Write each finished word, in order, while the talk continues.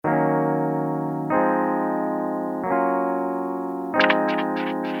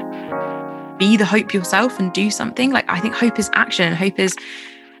be the hope yourself and do something. Like, I think hope is action, and hope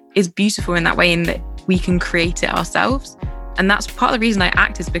is beautiful in that way, in that we can create it ourselves. And that's part of the reason I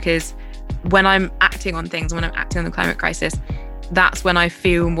act, is because when I'm acting on things, when I'm acting on the climate crisis, that's when I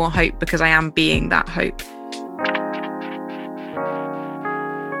feel more hope, because I am being that hope.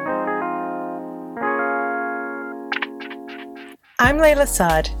 I'm Layla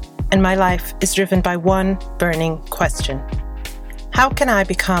Saad, and my life is driven by one burning question. How can I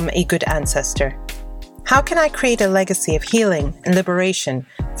become a good ancestor? How can I create a legacy of healing and liberation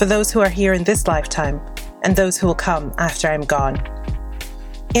for those who are here in this lifetime and those who will come after I'm gone?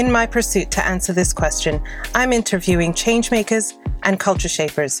 In my pursuit to answer this question, I'm interviewing changemakers and culture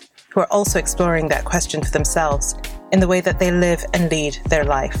shapers who are also exploring that question for themselves in the way that they live and lead their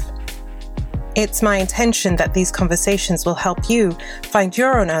life. It's my intention that these conversations will help you find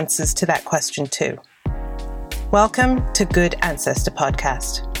your own answers to that question too. Welcome to Good Ancestor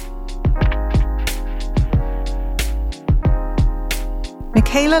Podcast.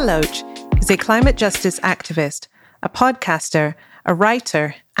 Michaela Loach is a climate justice activist, a podcaster, a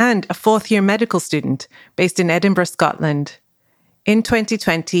writer, and a fourth-year medical student based in Edinburgh, Scotland. In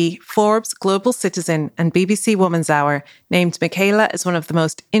 2020, Forbes Global Citizen and BBC Woman's Hour named Michaela as one of the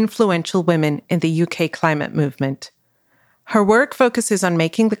most influential women in the UK climate movement. Her work focuses on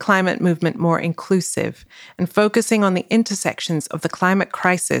making the climate movement more inclusive and focusing on the intersections of the climate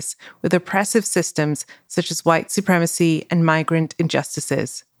crisis with oppressive systems such as white supremacy and migrant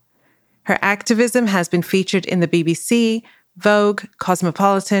injustices. Her activism has been featured in the BBC, Vogue,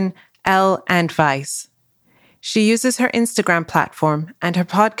 Cosmopolitan, Elle, and Vice. She uses her Instagram platform and her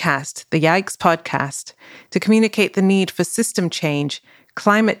podcast, the Yikes Podcast, to communicate the need for system change,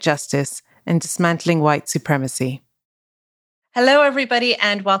 climate justice, and dismantling white supremacy. Hello, everybody,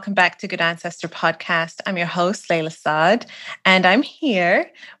 and welcome back to Good Ancestor Podcast. I'm your host, Layla Saad, and I'm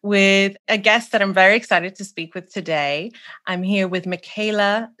here with a guest that I'm very excited to speak with today. I'm here with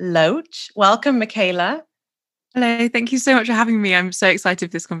Michaela Loach. Welcome, Michaela. Hello, thank you so much for having me. I'm so excited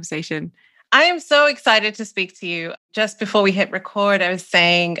for this conversation. I am so excited to speak to you. Just before we hit record, I was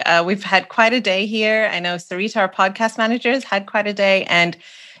saying we've had quite a day here. I know Sarita, our podcast manager, has had quite a day. And,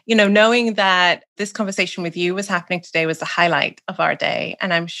 you know, knowing that this conversation with you was happening today was the highlight of our day.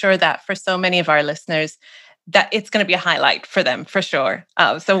 And I'm sure that for so many of our listeners, that it's going to be a highlight for them, for sure.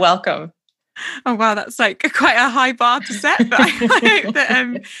 So welcome. Oh, wow. That's like quite a high bar to set. But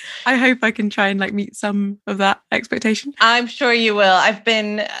I hope I can try and meet some of that expectation. I'm sure you will. I've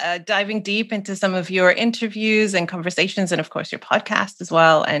been diving deep into some of your interviews and conversations, and of course your podcast as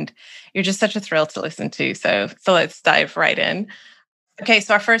well. And you're just such a thrill to listen to. So let's dive right in. Okay.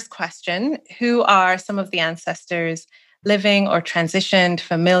 So our first question: who are some of the ancestors, living or transitioned,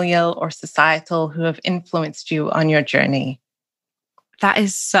 familial or societal, who have influenced you on your journey? That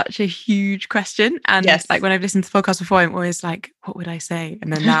is such a huge question. And yes. When I've listened to the podcast before, I'm always like, what would I say?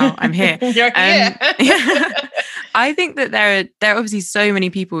 And then now I'm here. You're here. I think that there are obviously so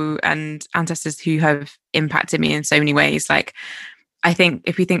many people and ancestors who have impacted me in so many ways. I think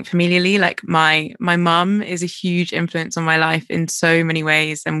if we think familially, my mum is a huge influence on my life in so many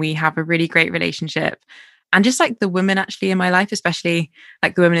ways. And we have a really great relationship. And just the women actually in my life, especially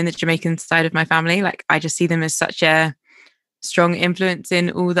the women in the Jamaican side of my family, I just see them as such a strong influence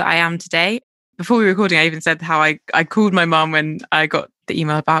in all that I am today. Before we were recording, I even said how I called my mum when I got the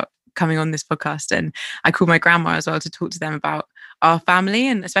email about coming on this podcast, and I called my grandma as well to talk to them about our family,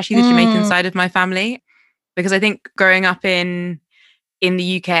 and especially the Jamaican side of my family, because I think growing up in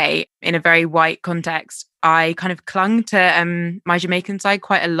the UK in a very white context, I kind of clung to my Jamaican side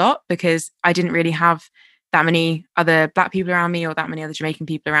quite a lot because I didn't really have that many other Black people around me or that many other Jamaican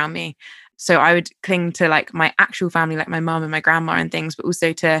people around me. So I would cling to my actual family, my mum and my grandma and things, but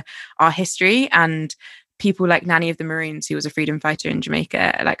also to our history and people like Nanny of the Maroons, who was a freedom fighter in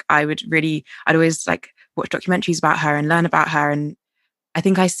Jamaica. I'd always watch documentaries about her and learn about her. And I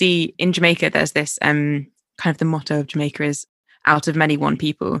think I see in Jamaica, there's this kind of the motto of Jamaica is out of many, one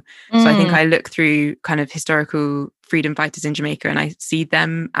people. So I think I look through kind of historical freedom fighters in Jamaica and I see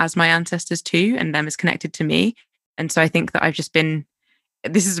them as my ancestors too, and them as connected to me. And so I think that I've just been,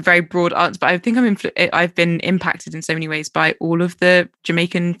 this is a very broad answer, but I think I've been impacted in so many ways by all of the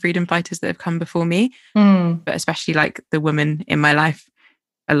Jamaican freedom fighters that have come before me, but especially the women in my life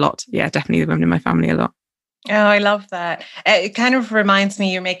a lot. Yeah, definitely the women in my family a lot. Oh, I love that. It kind of reminds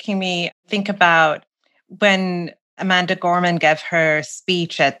me, you're making me think about when Amanda Gorman gave her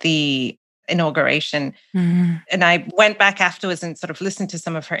speech at the inauguration. And I went back afterwards and sort of listened to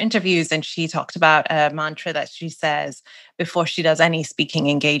some of her interviews, and she talked about a mantra that she says before she does any speaking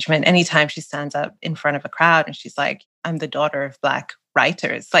engagement, anytime she stands up in front of a crowd, and she's like, I'm the daughter of Black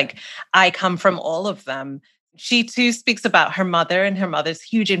writers. Like, I come from all of them. She too speaks about her mother and her mother's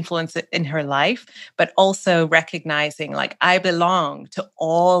huge influence in her life, but also recognizing like, I belong to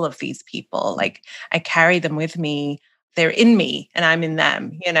all of these people. Like, I carry them with me. They're in me and I'm in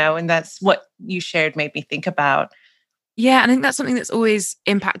them, and that's what you shared made me think about. Yeah, I think that's something that's always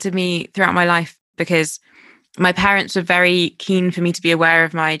impacted me throughout my life, because my parents were very keen for me to be aware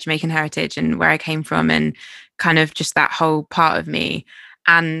of my Jamaican heritage and where I came from, and kind of just that whole part of me.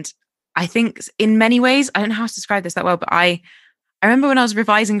 And I think in many ways, I don't know how to describe this that well, but I remember when I was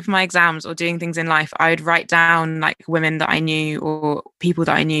revising for my exams or doing things in life, I would write down like women that I knew or people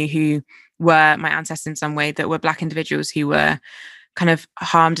that I knew who were my ancestors in some way, that were Black individuals who were kind of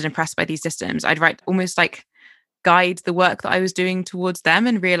harmed and oppressed by these systems. I'd write almost like guide the work that I was doing towards them,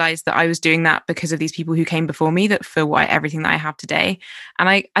 and realize that I was doing that because of these people who came before me, that for everything that I have today. And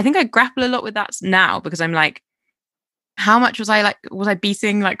I think I grapple a lot with that now, because I'm like, how much was I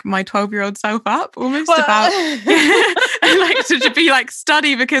beating like my 12-year-old self up almost about like to be like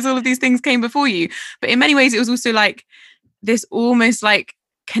study because all of these things came before you. But in many ways it was also like this almost like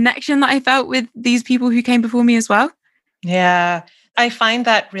connection that I felt with these people who came before me as well. Yeah. I find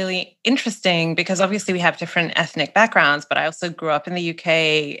that really interesting because obviously we have different ethnic backgrounds, but I also grew up in the UK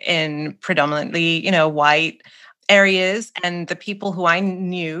in predominantly, white areas. And the people who I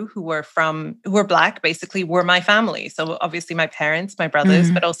knew who were Black basically were my family. So obviously my parents, my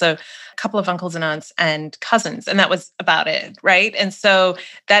brothers, but also a couple of uncles and aunts and cousins. And that was about it. Right. And so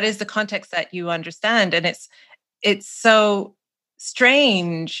that is the context that you understand. And it's so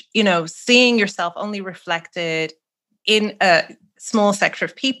strange, seeing yourself only reflected in a small sector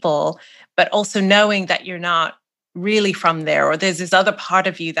of people, but also knowing that you're not really from there, or there's this other part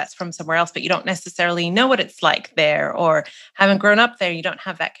of you that's from somewhere else, but you don't necessarily know what it's like there, or haven't grown up there. You don't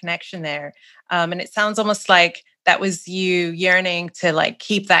have that connection there. And it sounds almost like that was you yearning to like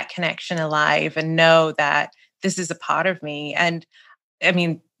keep that connection alive and know that this is a part of me. And I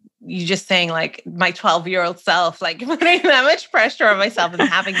mean, you just saying like my 12-year-old self, like putting that much pressure on myself and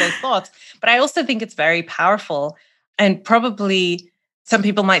having those thoughts. But I also think it's very powerful. And probably some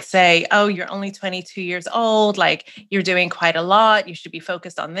people might say, oh, you're only 22 years old. Like you're doing quite a lot. You should be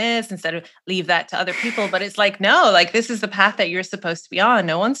focused on this instead of leave that to other people. But it's like, no, like this is the path that you're supposed to be on.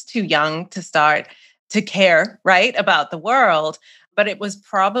 No one's too young to start to care, right, about the world. But it was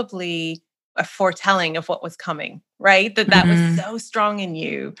probably a foretelling of what was coming, right? That was so strong in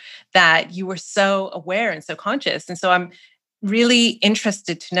you that you were so aware and so conscious. And so I'm really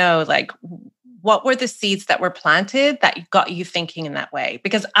interested to know, like, what were the seeds that were planted that got you thinking in that way?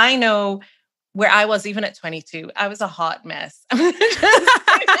 Because I know where I was, even at 22, I was a hot mess.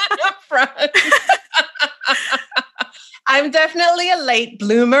 I'm definitely a late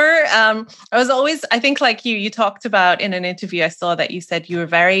bloomer. I think like you talked about in an interview I saw that you said you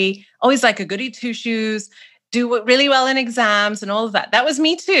were always like a goody two shoes, do really well in exams and all of that. That was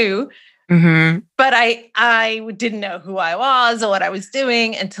me too. But I didn't know who I was or what I was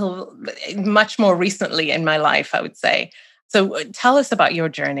doing until much more recently in my life, I would say. So tell us about your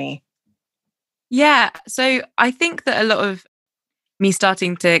journey. Yeah. So I think that a lot of me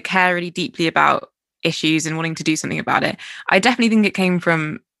starting to care really deeply about issues and wanting to do something about it, I definitely think it came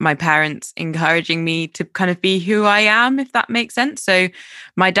from my parents encouraging me to kind of be who I am, if that makes sense. So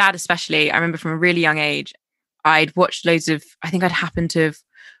my dad, especially, I remember from a really young age, I think I'd happened to have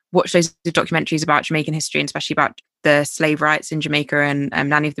watched loads of documentaries about Jamaican history, and especially about the slave rights in Jamaica and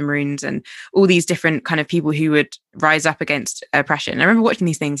Nanny of the Maroons and all these different kind of people who would rise up against oppression. And I remember watching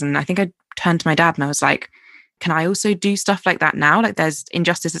these things, and I think I turned to my dad and I was like, can I also do stuff like that now? Like there's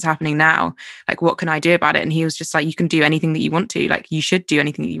injustice that's happening now. Like what can I do about it? And he was just like, you can do anything that you want to. Like you should do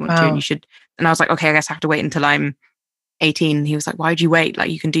anything that you want to, and you should. And I was like, okay, I guess I have to wait until I'm 18. And he was like, why would you wait?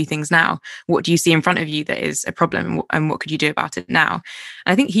 Like you can do things now. What do you see in front of you that is a problem, and what could you do about it now?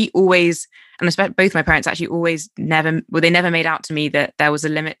 And I think he always, and especially both my parents actually always never made out to me that there was a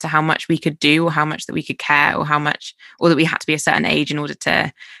limit to how much we could do, or how much that we could care, or that we had to be a certain age in order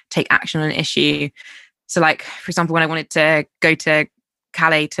to take action on an issue. So like, for example, when I wanted to go to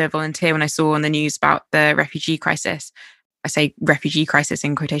Calais to volunteer, when I saw on the news about the refugee crisis, I say refugee crisis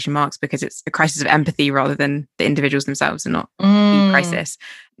in quotation marks because it's a crisis of empathy rather than the individuals themselves, and not the crisis.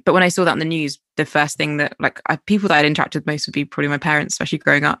 But when I saw that on the news, the first thing that people that I'd interacted with most would be probably my parents, especially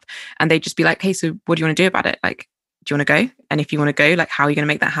growing up. And they'd just be like, hey, so what do you want to do about it? Like, do you want to go? And if you want to go, like, how are you going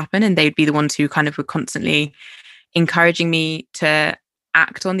to make that happen? And they'd be the ones who kind of were constantly encouraging me to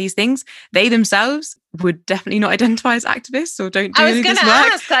act on these things. They themselves would definitely not identify as activists or don't do any of this work. I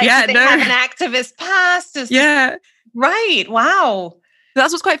was going to ask, do they have an activist past? Yeah. Right. Wow.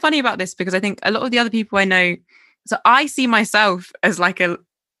 That's what's quite funny about this, because I think a lot of the other people I know So I see myself as like a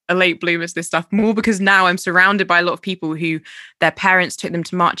late bloomer to this stuff more because now I'm surrounded by a lot of people who their parents took them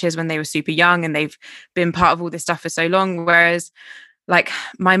to marches when they were super young and they've been part of all this stuff for so long. Whereas like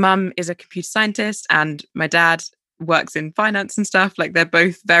my mum is a computer scientist and my dad works in finance and stuff. Like they're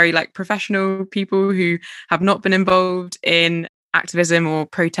both very like professional people who have not been involved in activism or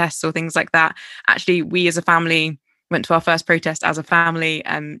protests or things like that. Actually, we as a family went to our first protest as a family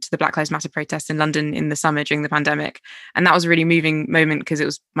to the Black Lives Matter protest in London in the summer during the pandemic. And that was a really moving moment because it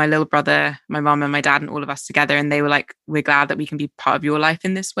was my little brother, my mum and my dad and all of us together. And they were like, we're glad that we can be part of your life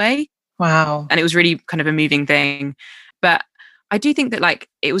in this way. Wow. And it was really kind of a moving thing. But I do think that like,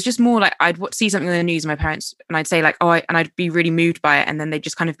 it was just more like I'd see something on the news, my parents, and I'd say like, and I'd be really moved by it. And then they'd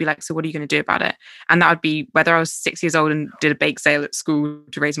just kind of be like, so what are you going to do about it? And that would be whether I was 6 years old and did a bake sale at school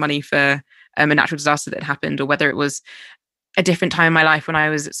to raise money for a natural disaster that happened, or whether it was a different time in my life when I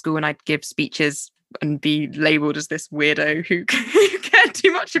was at school and I'd give speeches and be labeled as this weirdo who cared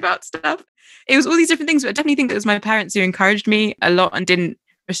too much about stuff. It was all these different things, but I definitely think it was my parents who encouraged me a lot and didn't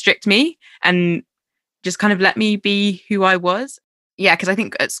restrict me and just kind of let me be who I was. Yeah, because I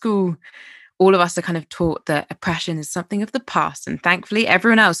think at school, all of us are kind of taught that oppression is something of the past. And thankfully,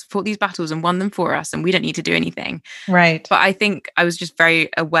 everyone else fought these battles and won them for us. And we don't need to do anything. Right. But I think I was just very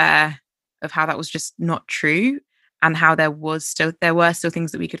aware of how that was just not true and how there were still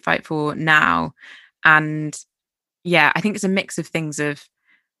things that we could fight for now. And yeah, I think it's a mix of things there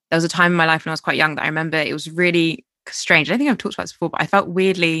was a time in my life when I was quite young that I remember it was really strange. I don't think I've talked about this before, but I felt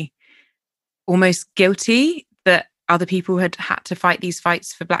weirdly almost guilty that other people had to fight these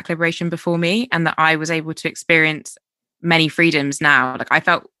fights for Black liberation before me and that I was able to experience many freedoms now. Like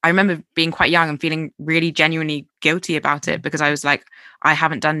I remember being quite young and feeling really genuinely guilty about it because I was like, I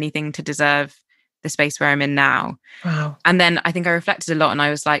haven't done anything to deserve the space where I'm in now. Wow. And then I think I reflected a lot and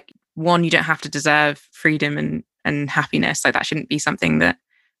I was like, one, you don't have to deserve freedom and happiness. Like that shouldn't be something that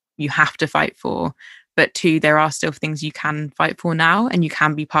you have to fight for. But two, there are still things you can fight for now and you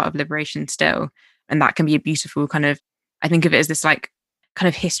can be part of liberation still. And that can be a beautiful kind of, I think of it as this like kind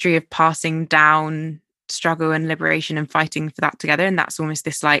of history of passing down struggle and liberation and fighting for that together. And that's almost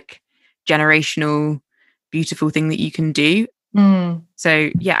this like generational, beautiful thing that you can do. So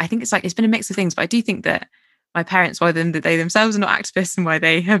yeah, I think it's been a mix of things, but I do think that my parents, why them that they themselves are not activists and why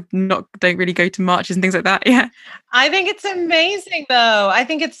they don't really go to marches and things like that. Yeah. I think it's amazing though. I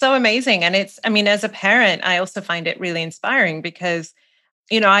think it's so amazing. And as a parent, I also find it really inspiring because,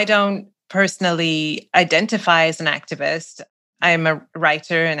 I don't personally identify as an activist. I am a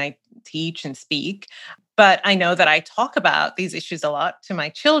writer and I teach and speak, but I know that I talk about these issues a lot to my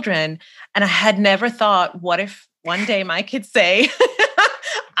children. And I had never thought, what if one day my kids say,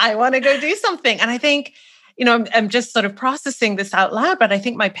 I want to go do something? And I think, I'm just sort of processing this out loud, but I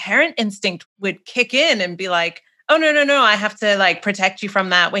think my parent instinct would kick in and be like, oh, no, I have to like protect you from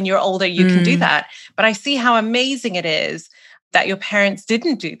that. When you're older, you can do that. But I see how amazing it is that your parents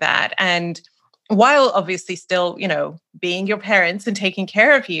didn't do that. And while obviously still, being your parents and taking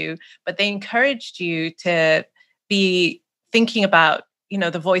care of you, but they encouraged you to be thinking about,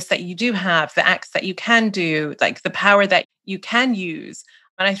 the voice that you do have, the acts that you can do, like the power that you can use.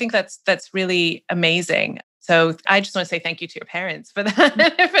 And I think that's really amazing. So I just want to say thank you to your parents for that,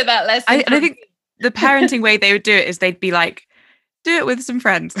 for that lesson. I think the parenting way they would do it is they'd be like, do it with some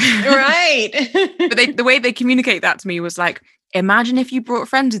friends. Right. But the way they communicate that to me was like, imagine if you brought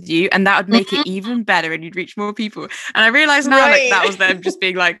friends with you and that would make it even better and you'd reach more people. And I realized now like that was them just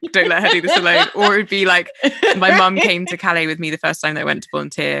being like, don't let her do this alone. Or it'd be like, my mum came to Calais with me the first time that I went to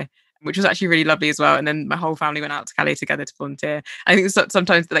volunteer, which was actually really lovely as well. And then my whole family went out to Calais together to volunteer. I think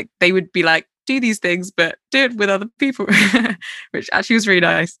sometimes like they would be like, do these things, but do it with other people, which actually was really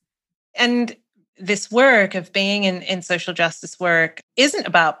nice. And this work of being in social justice work isn't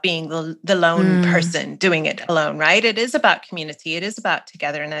about being the lone person doing it alone, right? It is about community. It is about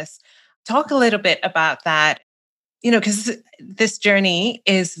togetherness. Talk a little bit about that, because this journey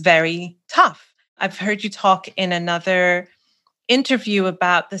is very tough. I've heard you talk in another interview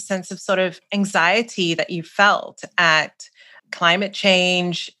about the sense of sort of anxiety that you felt at climate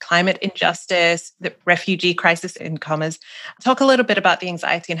change, climate injustice, the refugee crisis in commas. Talk a little bit about the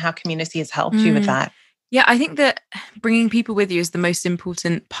anxiety and how community has helped you with that. Yeah, I think that bringing people with you is the most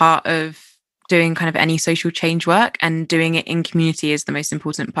important part of doing kind of any social change work, and doing it in community is the most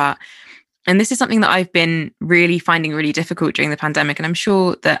important part. And this is something that I've been really finding really difficult during the pandemic. And I'm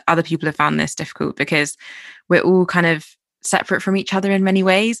sure that other people have found this difficult because we're all kind of separate from each other in many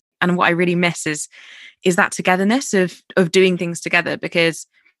ways. And what I really miss is that togetherness of doing things together, because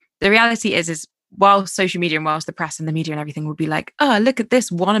the reality is whilst social media and whilst the press and the media and everything would be like, oh, look at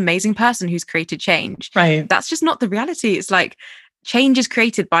this one amazing person who's created change. Right. That's just not the reality. It's like change is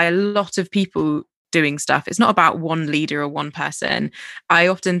created by a lot of people doing stuff. It's not about one leader or one person. I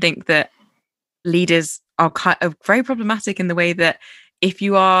often think that leaders are kind of very problematic in the way that if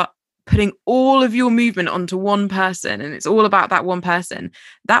you are putting all of your movement onto one person and it's all about that one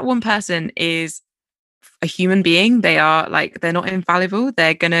person is a human being. They are like, they're not infallible.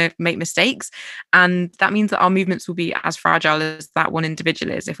 They're going to make mistakes. And that means that our movements will be as fragile as that one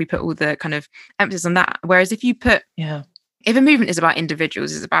individual is if we put all the kind of emphasis on that. Whereas if you put, if a movement is about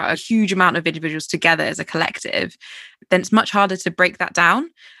individuals, it's about a huge amount of individuals together as a collective, then it's much harder to break that down.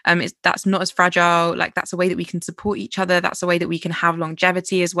 That's not as fragile. Like, that's a way that we can support each other. That's a way that we can have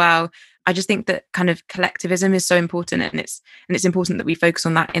longevity as well. I just think that kind of collectivism is so important, and it's important that we focus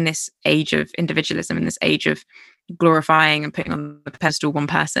on that in this age of individualism, in this age of glorifying and putting on the pedestal one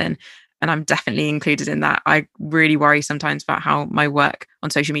person. And I'm definitely included in that. I really worry sometimes about how my work on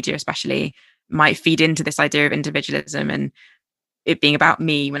social media, especially, might feed into this idea of individualism and it being about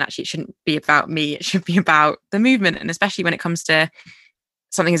me, when actually it shouldn't be about me. It should be about the movement. And especially when it comes to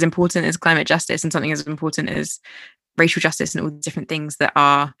something as important as climate justice and something as important as racial justice and all the different things that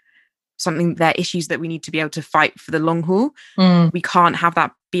are something, they're issues that we need to be able to fight for the long haul. We can't have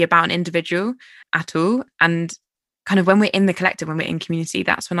that be about an individual at all. And kind of when we're in the collective, when we're in community,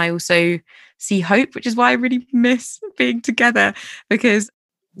 that's when I also see hope, which is why I really miss being together. Because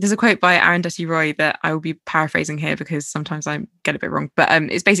there's a quote by Arundhati Roy that I will be paraphrasing here because sometimes I get it a bit wrong, but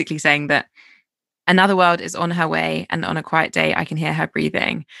it's basically saying that another world is on her way and on a quiet day I can hear her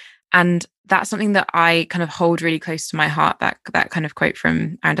breathing. And that's something that I kind of hold really close to my heart, that kind of quote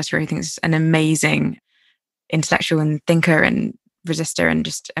from Arundhati Roy. I think is an amazing intellectual and thinker and resistor and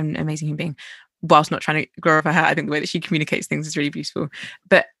just an amazing human being. Whilst not trying to glorify her, I think the way that she communicates things is really beautiful.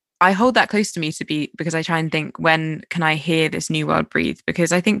 But I hold that close to me because I try and think, when can I hear this new world breathe?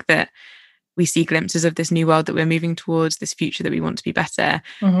 Because I think that we see glimpses of this new world that we're moving towards, this future that we want to be better.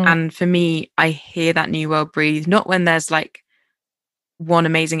 And for me, I hear that new world breathe, not when there's like one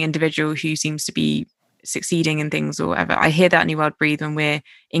amazing individual who seems to be succeeding in things or whatever. I hear that new world breathe when we're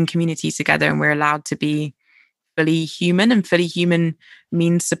in community together and we're allowed to be fully human, and fully human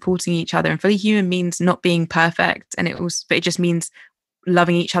means supporting each other, and fully human means not being perfect. And but it just means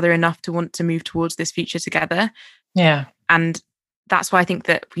loving each other enough to want to move towards this future together. Yeah. And that's why I think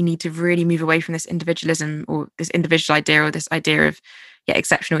that we need to really move away from this individualism or this individual idea, or this idea of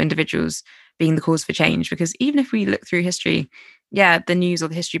exceptional individuals being the cause for change. Because even if we look through history, the news or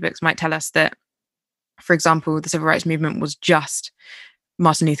the history books might tell us that, for example, the civil rights movement was just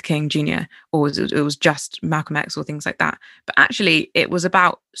Martin Luther King Jr. or it was just Malcolm X or things like that. But actually, it was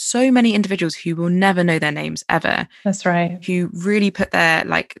about so many individuals who will never know their names ever. That's right. Who really put their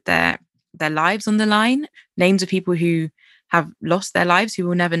lives on the line. Names of people who have lost their lives, who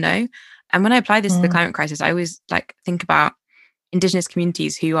will never know. And when I apply this to the climate crisis, I always think about Indigenous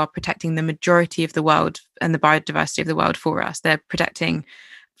communities who are protecting the majority of the world and the biodiversity of the world for us. They're protecting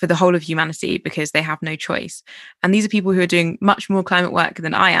for the whole of humanity because they have no choice. And these are people who are doing much more climate work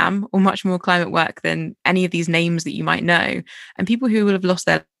than I am, or much more climate work than any of these names that you might know, and people who will have lost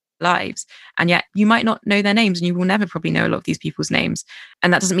their lives. And yet you might not know their names, and you will never probably know a lot of these people's names.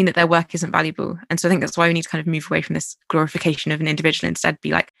 And that doesn't mean that their work isn't valuable. And so I think that's why we need to kind of move away from this glorification of an individual, instead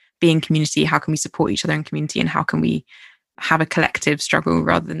be like, be in community. How can we support each other in community? And how can we have a collective struggle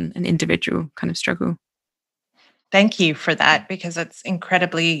rather than an individual kind of struggle? Thank you for that, because it's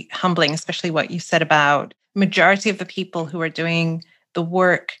incredibly humbling, especially what you said about majority of the people who are doing the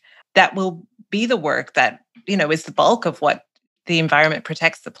work that will be the work that, is the bulk of what the environment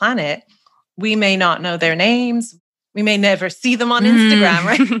protects the planet. We may not know their names. We may never see them on Instagram,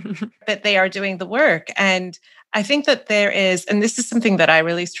 right? But they are doing the work. And I think that there is, and this is something that I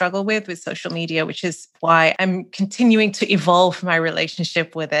really struggle with social media, which is why I'm continuing to evolve my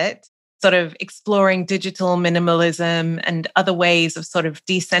relationship with it, sort of exploring digital minimalism and other ways of sort of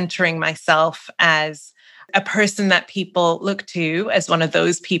decentering myself as a person that people look to as one of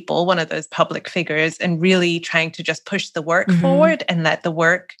those people, one of those public figures, and really trying to just push the work forward and let the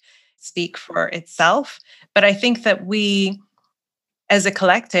work speak for itself. But I think that we, as a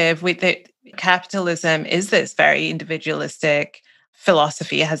collective, capitalism is this very individualistic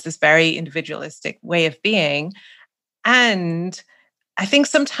philosophy, it has this very individualistic way of being. And I think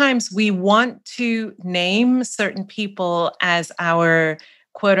sometimes we want to name certain people as our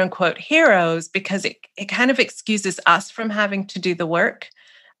quote unquote heroes because it kind of excuses us from having to do the work.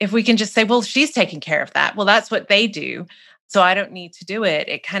 If we can just say, well, she's taking care of that. Well, that's what they do. so I don't need to do it.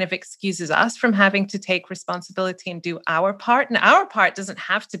 It kind of excuses us from having to take responsibility and do our part. And our part doesn't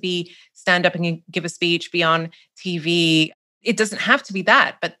have to be stand up and give a speech, be on TV. It doesn't have to be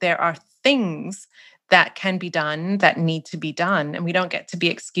that, but there are things that can be done that need to be done. And we don't get to be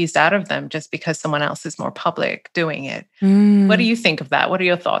excused out of them just because someone else is more public doing it. What do you think of that? What are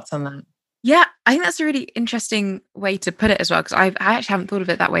your thoughts on that? Yeah, I think that's a really interesting way to put it as well, because I actually haven't thought of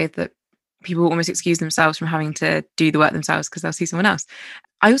it that way, that people almost excuse themselves from having to do the work themselves because they'll see someone else.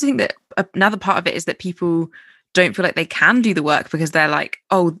 I also think that another part of it is that people don't feel like they can do the work because they're like,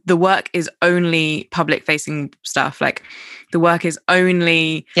 oh, the work is only public facing stuff. Like the work is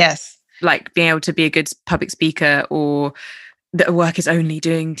only like being able to be a good public speaker, or the work is only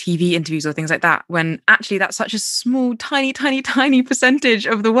doing TV interviews or things like that, when actually that's such a small, tiny, tiny, tiny percentage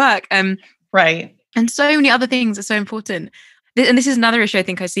of the work. Right. And so many other things are so important. And this is another issue I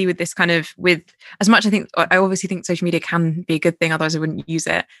think I see with this kind of, with as much, I obviously think social media can be a good thing, otherwise I wouldn't use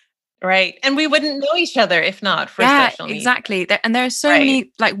it. Right. And we wouldn't know each other if not for social media. Exactly. And there are so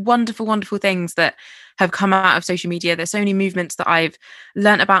many like wonderful, wonderful things that have come out of social media. There's so many movements that I've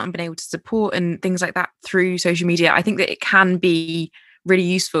learned about and been able to support and things like that through social media. I think that it can be really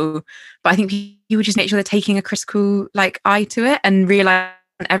useful, but I think people just make sure they're taking a critical like eye to it and realize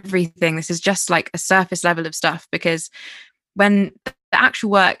everything. This is just like a surface level of stuff, because when the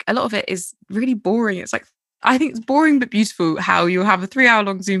actual work, a lot of it is really boring. It's like, I think it's boring but beautiful how you'll have a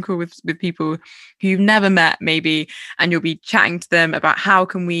 3-hour-long Zoom call with people who you've never met maybe, and you'll be chatting to them about how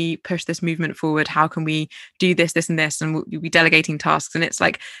can we push this movement forward, how can we do this, this and this, and you'll be delegating tasks. And it's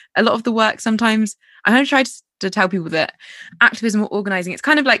like a lot of the work sometimes, I'm going to try to tell people that activism or organizing, it's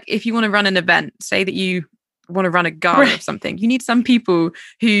kind of like if you want to run an event, say that you want to run a gala of something, you need some people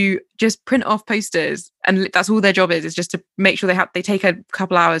who just print off posters, and that's all their job is just to make sure they take a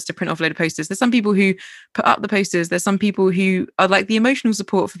couple hours to print off a load of posters. There's some people who put up the posters, there's some people who are like the emotional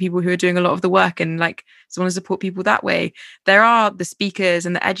support for people who are doing a lot of the work and like want to support people that way. There are the speakers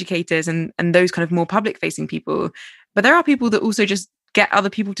and the educators and those kind of more public facing people, but there are people that also just get other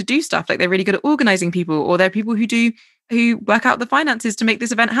people to do stuff, like they're really good at organizing people, or there are people who work out the finances to make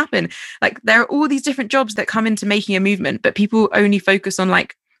this event happen. Like there are all these different jobs that come into making a movement, but people only focus on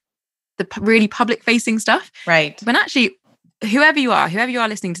like the really public facing stuff. Right. When actually, whoever you are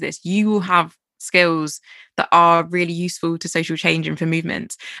listening to this, you will have skills that are really useful to social change and for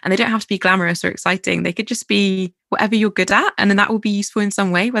movements. And they don't have to be glamorous or exciting. They could just be whatever you're good at. And then that will be useful in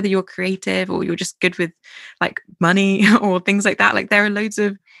some way, whether you're creative or you're just good with like money or things like that. Like there are loads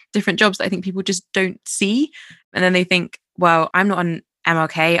of different jobs that I think people just don't see. And then they think, well, I'm not an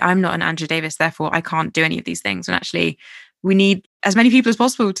MLK, I'm not an Angela Davis, therefore I can't do any of these things. And actually, we need as many people as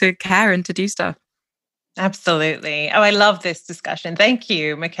possible to care and to do stuff. Absolutely. Oh, I love this discussion. Thank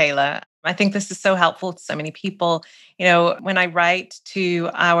you, Michaela. I think this is so helpful to so many people. You know, when I write to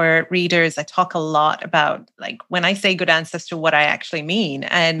our readers, I talk a lot about, like, when I say good ancestor, what I actually mean.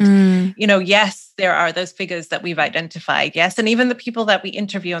 And, you know, yes, there are those figures that we've identified. Yes. And even the people that we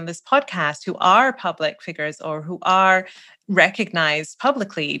interview on this podcast who are public figures or who are recognized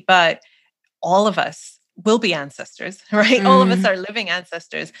publicly, but all of us will be ancestors, right? All of us are living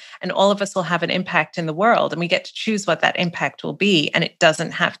ancestors, and all of us will have an impact in the world, and we get to choose what that impact will be. And it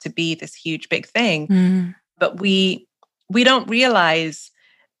doesn't have to be this huge, big thing, but we don't realize,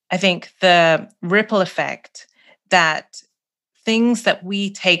 I think, the ripple effect that things that we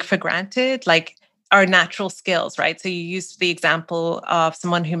take for granted, like our natural skills, right? So you used the example of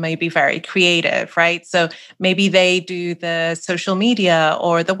someone who may be very creative, right? So maybe they do the social media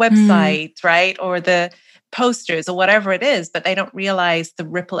or the website, right? Or the posters or whatever it is, but they don't realize the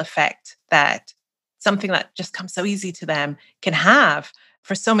ripple effect that something that just comes so easy to them can have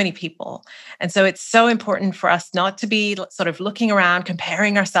for so many people. And so it's so important for us not to be sort of looking around,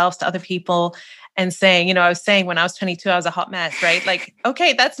 comparing ourselves to other people and saying, you know, I was saying when I was 22, I was a hot mess, right? Like,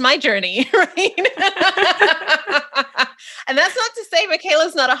 okay, that's my journey, right? And that's not to say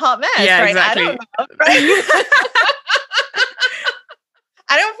Michaela's not a hot mess, right? Exactly. I don't know, right?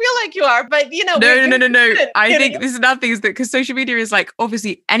 I don't feel like you are, but you know. No. I think this is another thing, is that because social media is like,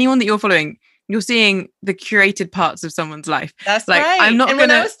 obviously anyone that you're following, you're seeing the curated parts of someone's life. That's like, right. I'm not and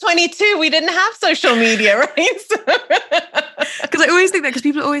when I was 22, we didn't have social media, right? Because I always think that, because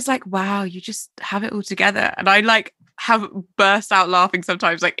people are always like, wow, you just have it all together. And I like have burst out laughing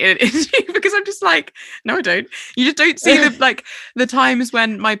sometimes, like in an interview, because I'm just like, no, I don't. You just don't see the times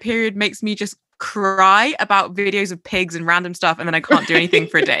when my period makes me just cry about videos of pigs and random stuff, and then I can't do anything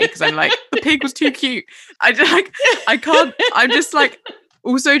for a day because I'm like, the pig was too cute. I can't. I'm just like,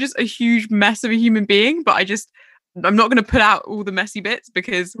 also just a huge mess of a human being, but I'm not going to put out all the messy bits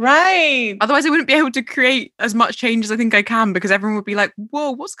because right. otherwise I wouldn't be able to create as much change as I think I can, because everyone would be like,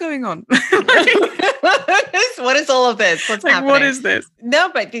 whoa, what's going on? What is all of this? What's like, happening? what is this?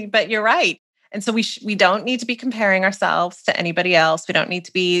 No, but you're right. And so we don't need to be comparing ourselves to anybody else. We don't need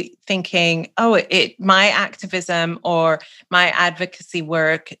to be thinking, oh, my activism or my advocacy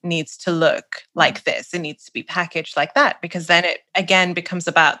work needs to look like this. It needs to be packaged like that, because then it again becomes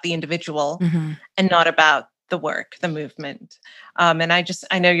about the individual and not about the work, the movement. And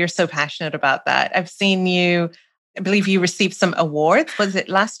I know you're so passionate about that. I've seen you, I believe you received some awards. Was it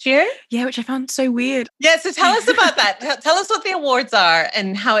last year? Yeah, which I found so weird. Yeah, so tell us about that. Tell us what the awards are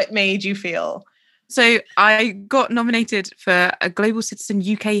and how it made you feel. So I got nominated for a Global Citizen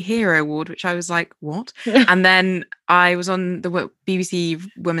UK Hero Award, which I was like, what? And then I was on the BBC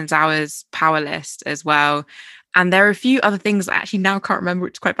Women's Hours Power List as well. And there are a few other things I actually now can't remember,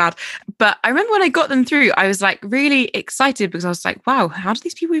 which is quite bad. But I remember when I got them through, I was like really excited because I was like, wow, how do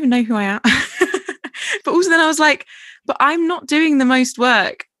these people even know who I am? But also then I was like, but I'm not doing the most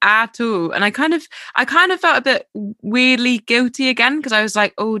work at all. And I kind of felt a bit weirdly guilty again, because I was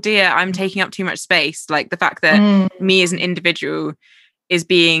like, oh dear, I'm taking up too much space. Like the fact that me as an individual is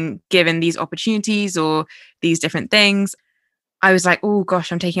being given these opportunities or these different things. I was like, oh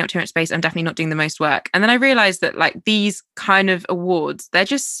gosh, I'm taking up too much space. I'm definitely not doing the most work. And then I realized that like these kind of awards, they're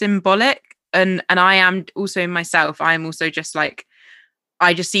just symbolic. And I am also myself. I am also just like,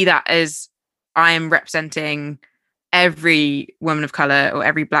 I just see that as I am representing every woman of color or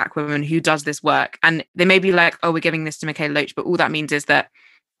every Black woman who does this work. And they may be like, oh, we're giving this to Michaela Loach, but all that means is that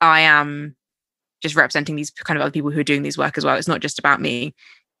I am just representing these kind of other people who are doing this work as well. It's not just about me.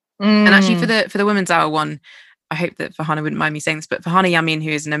 And actually for the Women's Hour one, I hope that Farhana wouldn't mind me saying this, but Farhana Yamin,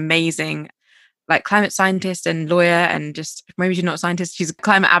 who is an amazing like climate scientist and lawyer, and just maybe she's not a scientist, she's a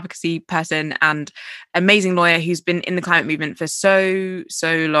climate advocacy person and amazing lawyer who's been in the climate movement for so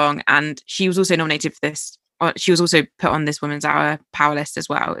long. And she was also nominated for this. She was also put on this Women's Hour Power List as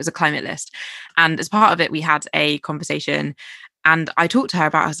well as a climate list. And as part of it, we had a conversation. And I talked to her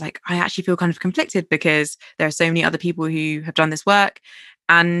about, I was like, I actually feel kind of conflicted because there are so many other people who have done this work.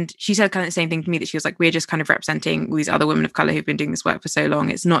 And she said kind of the same thing to me, that she was like, we're just kind of representing all these other women of color who've been doing this work for so long.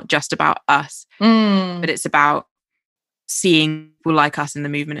 It's not just about us, but it's about seeing people like us in the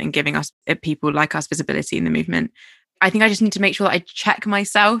movement and giving us people like us visibility in the movement. I think I just need to make sure that I check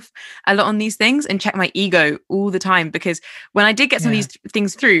myself a lot on these things and check my ego all the time, because when I did get some of these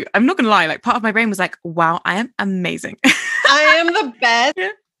things through, I'm not going to lie, like part of my brain was like, wow, I am amazing. I am the best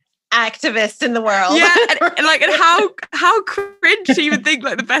activist in the world. Yeah, and how cringe do you even think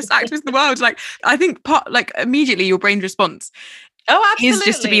like the best activist in the world? Like I think immediately your brain's response is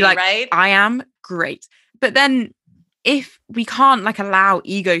just to be like, right? I am great. But then if we can't like allow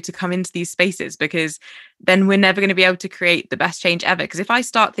ego to come into these spaces, because then we're never going to be able to create the best change ever. Because if I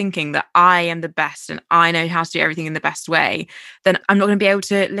start thinking that I am the best and I know how to do everything in the best way, then I'm not going to be able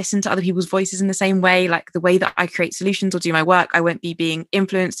to listen to other people's voices in the same way. Like the way that I create solutions or do my work, I won't be being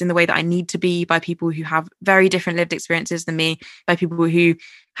influenced in the way that I need to be by people who have very different lived experiences than me, by people who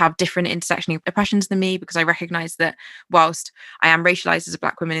have different intersectional oppressions than me, because I recognize that whilst I am racialized as a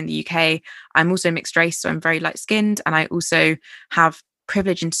Black woman in the UK, I'm also mixed race, so I'm very light skinned, and I also have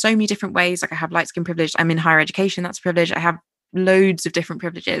privilege in so many different ways. Like I have light skin privilege, I'm in higher education, that's a privilege, I have loads of different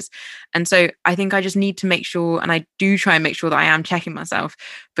privileges. And so I think I just need to make sure, and I do try and make sure that I am checking myself,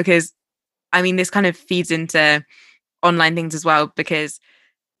 because I mean this kind of feeds into online things as well, because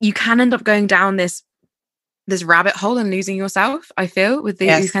you can end up going down this rabbit hole and losing yourself, I feel, with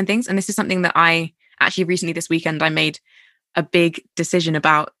these kind of things. And this is something that I actually recently this weekend I made a big decision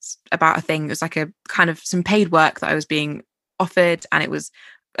about a thing. It was like a kind of some paid work that I was being offered, and it was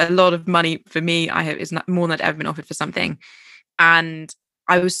a lot of money for me. It's not more than I'd ever been offered for something, and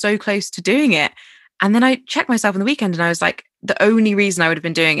I was so close to doing it. And then I checked myself on the weekend and I was like, the only reason I would have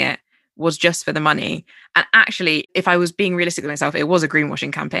been doing it was just for the money. And actually, if I was being realistic with myself, it was a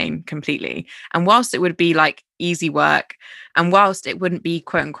greenwashing campaign completely. And whilst it would be like easy work, and whilst it wouldn't be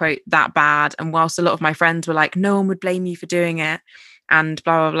quote unquote that bad, and whilst a lot of my friends were like, no one would blame you for doing it and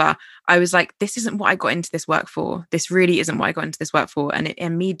blah, blah, blah, I was like, this isn't what I got into this work for. This really isn't what I got into this work for.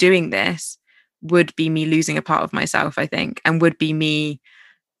 And me doing this would be me losing a part of myself, I think, and would be me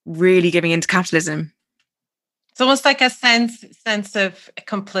really giving into capitalism. It's almost like a sense of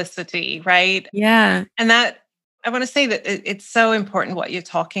complicity, right? Yeah. And that, I want to say that it's so important what you're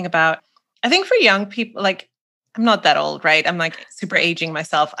talking about. I think for young people, like, I'm not that old, right? I'm like super aging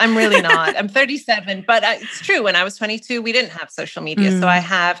myself. I'm really not. I'm 37, but it's true. When I was 22, we didn't have social media. So I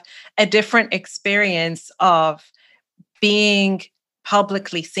have a different experience of being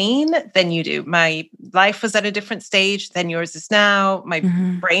publicly seen than you do. My life was at a different stage than yours is now. My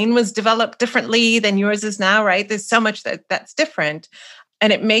brain was developed differently than yours is now, right? There's so much that's different.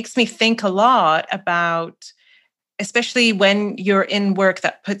 And it makes me think a lot about, especially when you're in work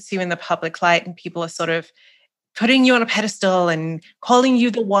that puts you in the public light and people are sort of putting you on a pedestal and calling you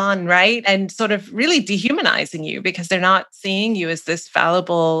the one, right? And sort of really dehumanizing you because they're not seeing you as this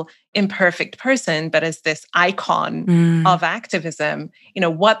fallible, imperfect person, but as this icon of activism,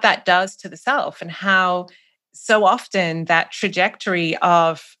 what that does to the self and how so often that trajectory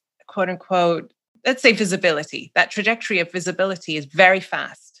of quote unquote, let's say visibility, that trajectory of visibility is very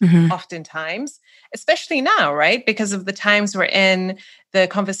fast, oftentimes, especially now, right? Because of the times we're in, the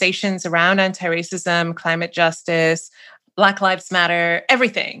conversations around anti-racism, climate justice, Black Lives Matter,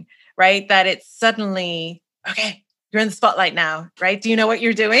 everything, right? That it's suddenly, okay, you're in the spotlight now, right? Do you know what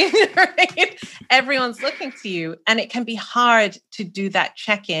you're doing? Right? Everyone's looking to you. And it can be hard to do that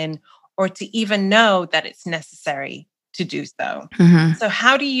check-in or to even know that it's necessary to do so. So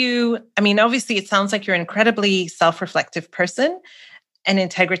how do you, obviously it sounds like you're an incredibly self-reflective person and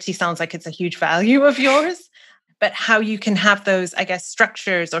integrity sounds like it's a huge value of yours, but how you can have those, I guess,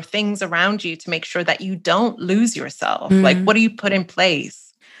 structures or things around you to make sure that you don't lose yourself. Like, what do you put in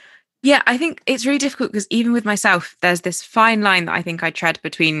place? Yeah, I think it's really difficult because even with myself, there's this fine line that I think I tread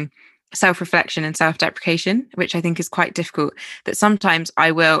between self-reflection and self-deprecation, which I think is quite difficult. That sometimes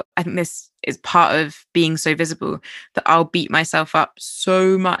I think this is part of being so visible, that I'll beat myself up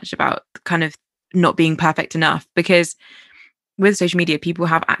so much about kind of not being perfect enough, because with social media, people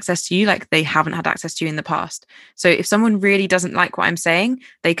have access to you like they haven't had access to you in the past. So if someone really doesn't like what I'm saying,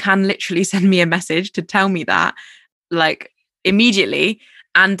 they can literally send me a message to tell me that, like, immediately.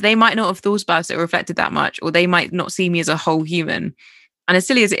 And they might not have thought about it or reflected that much, or they might not see me as a whole human. And as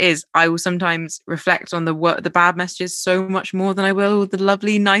silly as it is, I will sometimes reflect on the bad messages so much more than I will the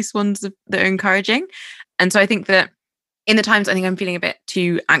lovely, nice ones that are encouraging. And so I think that in the times I think I'm feeling a bit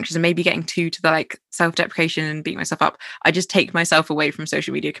too anxious and maybe getting to the like self-deprecation and beating myself up, I just take myself away from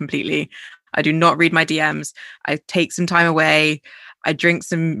social media completely. I do not read my DMs. I take some time away. I drink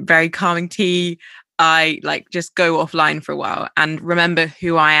some very calming tea. I just go offline for a while and remember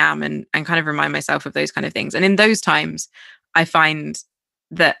who I am and kind of remind myself of those kind of things. And in those times, I find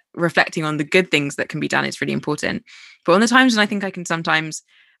that reflecting on the good things that can be done is really important. But on the times when I think I can sometimes,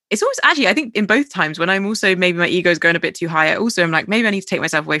 it's always actually, I think in both times when I'm also, maybe my ego is going a bit too high, I'm like, maybe I need to take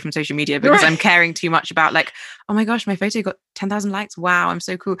myself away from social media because I'm caring too much about like, oh my gosh, my photo got 10,000 likes. Wow, I'm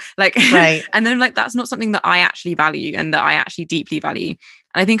so cool. Right. And then that's not something that I actually value and that I actually deeply value.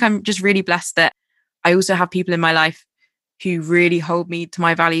 And I think I'm just really blessed that I also have people in my life who really hold me to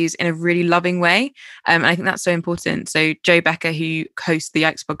my values in a really loving way. And I think that's so important. So Jo Becker, who hosts the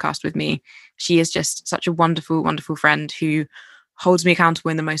Yikes podcast with me, she is just such a wonderful, wonderful friend who holds me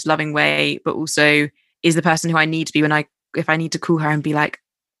accountable in the most loving way, but also is the person who I need to be if I need to call her and be like,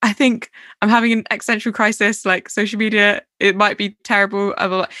 I think I'm having an existential crisis, like social media, it might be terrible.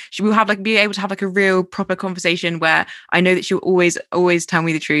 She will be able to have a real proper conversation where I know that she'll always tell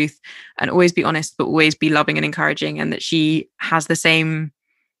me the truth and always be honest, but always be loving and encouraging, and that she has the same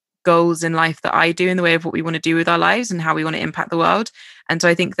goals in life that I do in the way of what we want to do with our lives and how we want to impact the world. And so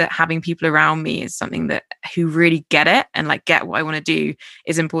I think that having people around me is something that who really get it and get what I want to do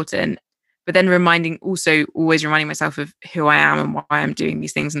is important. But then always reminding myself of who I am and why I'm doing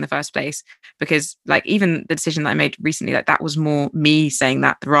these things in the first place. Because even the decision that I made recently, that was more me saying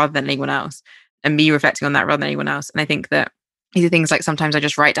that rather than anyone else, and me reflecting on that rather than anyone else. And I think that these are things sometimes I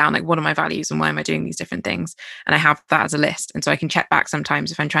just write down, what are my values and why am I doing these different things? And I have that as a list. And so I can check back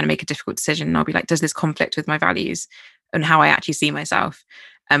sometimes if I'm trying to make a difficult decision, and I'll be like, does this conflict with my values and how I actually see myself?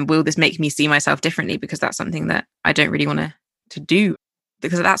 And will this make me see myself differently? Because that's something that I don't really want to do,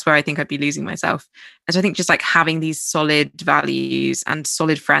 because that's where I think I'd be losing myself. And so I think just having these solid values and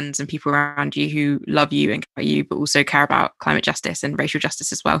solid friends and people around you who love you and care about you, but also care about climate justice and racial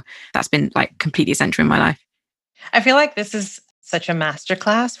justice as well, that's been completely essential in my life. I feel like this is such a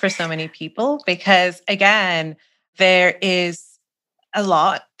masterclass for so many people because, again, there is a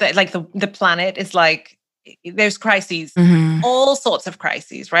lot that the planet is there's crises, all sorts of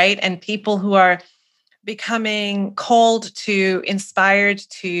crises, right? And people who are becoming called to, inspired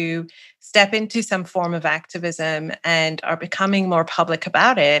to step into some form of activism and are becoming more public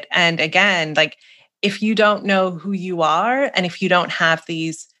about it. And again, if you don't know who you are and if you don't have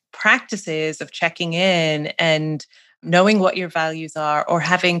these practices of checking in and knowing what your values are, or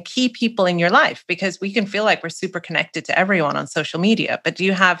having key people in your life, because we can feel like we're super connected to everyone on social media, but do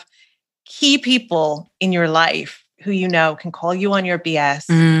you have key people in your life who can call you on your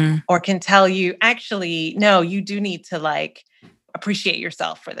BS or can tell you, actually, no, you do need to appreciate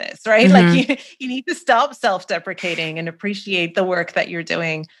yourself for this, right? Mm-hmm. Like you need to stop self-deprecating and appreciate the work that you're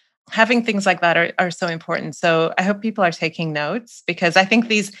doing. Having things like that are so important. So I hope people are taking notes, because I think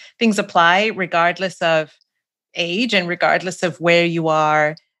these things apply regardless of age and regardless of where you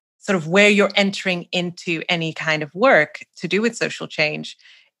are, sort of where you're entering into any kind of work to do with social change.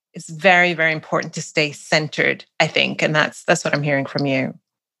 It's very, very important to stay centered, I think. And that's what I'm hearing from you.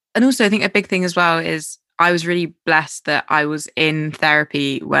 And also, I think a big thing as well is I was really blessed that I was in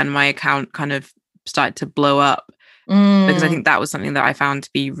therapy when my account kind of started to blow up, because I think that was something that I found to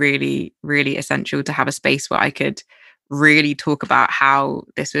be really, really essential, to have a space where I could really talk about how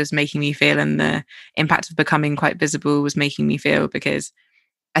this was making me feel, and the impact of becoming quite visible was making me feel, because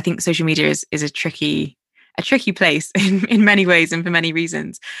I think social media is a tricky place in many ways and for many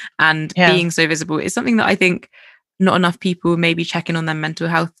reasons. And being so visible is something that I think not enough people maybe check in on their mental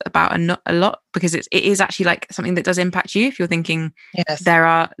health about, and not a lot, because it is actually like something that does impact you. If you're thinking, there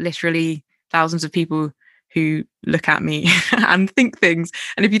are literally thousands of people who look at me and think things.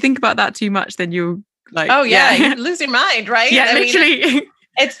 And if you think about that too much, then you'll like, you lose your mind, right? Yeah, literally.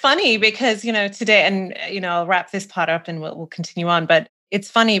 It's funny because, today, and, I'll wrap this part up and we'll continue on. But it's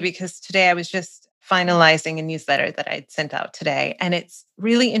funny because today I was just finalizing a newsletter that I'd sent out today. And it's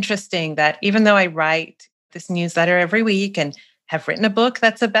really interesting that even though I write this newsletter every week and have written a book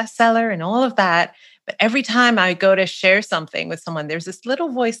that's a bestseller and all of that, but every time I go to share something with someone, there's this little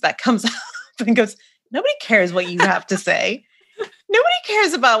voice that comes up and goes, nobody cares what you have to say. Nobody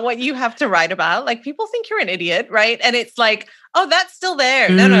cares about what you have to write about. Like, people think you're an idiot, right? And it's like, oh, that's still there.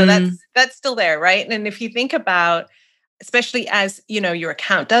 No, that's still there, right? And if you think about, especially as, your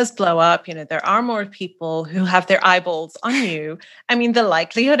account does blow up, there are more people who have their eyeballs on you. I mean, the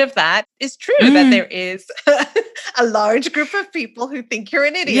likelihood of that is true, that there is a large group of people who think you're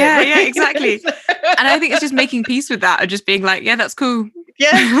an idiot. Yeah, right? yeah, exactly. And I think it's just making peace with that, or just being like, yeah, that's cool.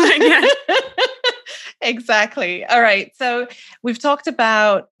 Yeah. Exactly. All right. So we've talked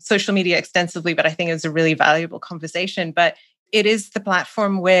about social media extensively, but I think it's a really valuable conversation. But it is the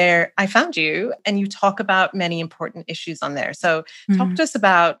platform where I found you, and you talk about many important issues on there. So talk to us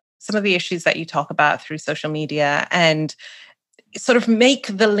about some of the issues that you talk about through social media, and sort of make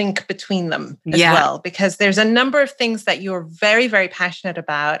the link between them as well, because there's a number of things that you're very, very passionate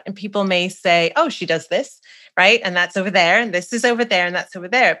about, and people may say, oh, she does this, right? And that's over there, and this is over there, and that's over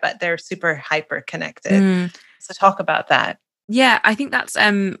there, but they're super hyper connected. So talk about that. Yeah, I think that's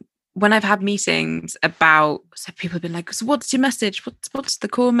when I've had meetings about, so people have been like, so what's your message? What's the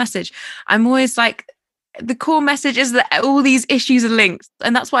core message? I'm always like, the core message is that all these issues are linked.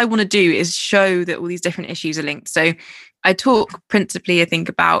 And that's what I want to do, is show that all these different issues are linked. So I talk principally, I think,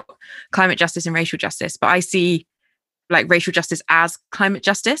 about climate justice and racial justice, but I see like racial justice as climate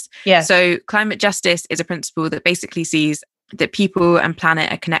justice. Yeah. So climate justice is a principle that basically sees that people and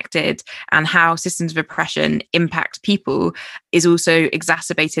planet are connected, and how systems of oppression impact people is also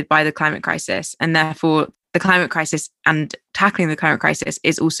exacerbated by the climate crisis. And therefore, the climate crisis and tackling the climate crisis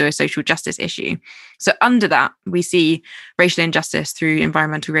is also a social justice issue. So under that, we see racial injustice through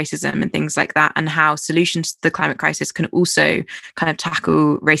environmental racism and things like that, and how solutions to the climate crisis can also kind of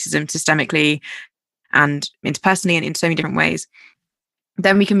tackle racism systemically and interpersonally and in so many different ways.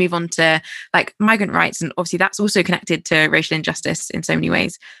 Then we can move on to like migrant rights. And obviously that's also connected to racial injustice in so many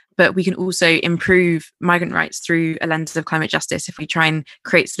ways. But we can also improve migrant rights through a lens of climate justice if we try and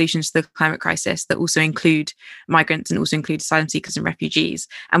create solutions to the climate crisis that also include migrants and also include asylum seekers and refugees.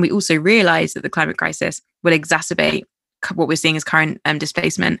 And we also realize that the climate crisis will exacerbate what we're seeing as current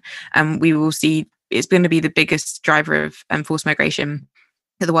displacement. And we will see it's going to be the biggest driver of forced migration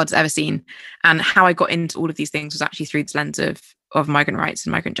that the world's ever seen. And how I got into all of these things was actually through this lens of migrant rights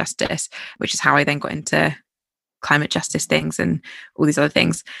and migrant justice, which is how I then got into climate justice things and all these other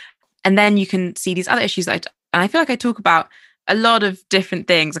things. And then you can see these other issues and I feel like I talk about a lot of different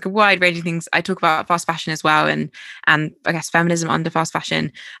things, like a wide range of things. I talk about fast fashion as well, and I guess feminism under fast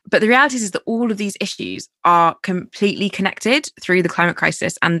fashion. But the reality is that all of these issues are completely connected through the climate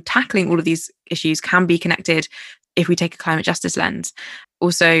crisis, and tackling all of these issues can be connected if we take a climate justice lens.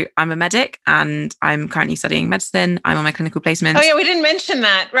 Also, I'm a medic and I'm currently studying medicine. I'm on my clinical placement. Oh yeah, we didn't mention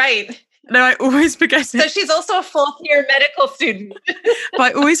that, right? No, I always forget it. So she's also a fourth-year medical student. But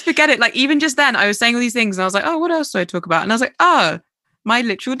I always forget it. Like even just then I was saying all these things and I was like, oh, what else do I talk about? And I was like, oh, my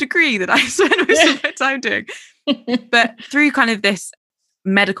literal degree that I spent most of my time doing. But through kind of this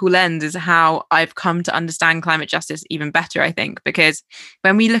medical lens is how I've come to understand climate justice even better, I think, because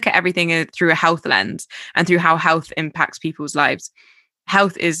when we look at everything through a health lens and through how health impacts people's lives,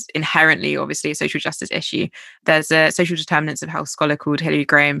 health is inherently obviously a social justice issue. There's a social determinants of health scholar called Hilary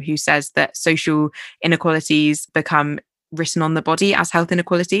Graham who says that social inequalities become written on the body as health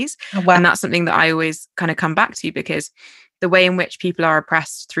inequalities. Oh, wow. And that's something that I always kind of come back to, because the way in which people are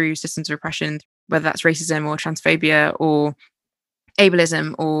oppressed through systems of oppression, whether that's racism or transphobia or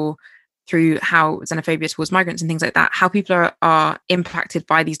ableism, or through how xenophobia towards migrants and things like that, how people are impacted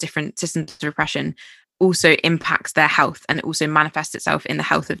by these different systems of oppression also impacts their health, and it also manifests itself in the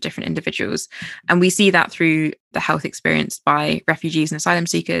health of different individuals. And we see that through the health experienced by refugees and asylum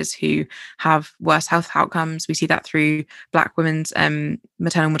seekers who have worse health outcomes. We see that through Black women's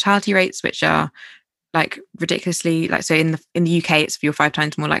maternal mortality rates, which are like ridiculously, like, so in the UK it's you're 5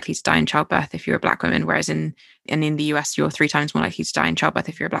 times more likely to die in childbirth if you're a Black woman, whereas in the US you're 3 times more likely to die in childbirth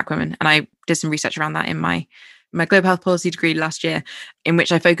if you're a Black woman. And I did some research around that in my global health policy degree last year, in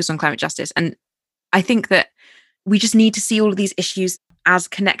which I focused on climate justice. And I think that we just need to see all of these issues as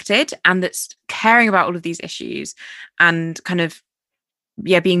connected, and that's caring about all of these issues and kind of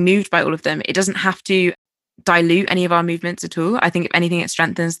being moved by all of them. It doesn't have to dilute any of our movements at all. I think if anything, it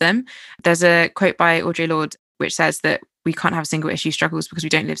strengthens them. There's a quote by Audre Lorde which says that we can't have single issue struggles because we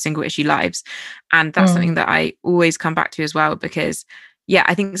don't live single issue lives. And that's something that I always come back to as well, because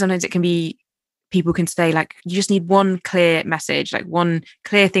I think sometimes it can be, people can say like, you just need one clear message, like one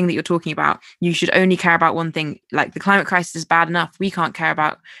clear thing that you're talking about. You should only care about one thing. Like, the climate crisis is bad enough. We can't care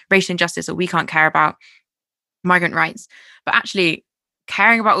about racial injustice, or we can't care about migrant rights. But actually,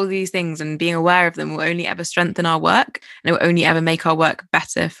 caring about all these things and being aware of them will only ever strengthen our work, and it will only ever make our work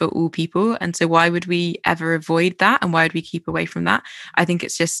better for all people. And so why would we ever avoid that? And why would we keep away from that? I think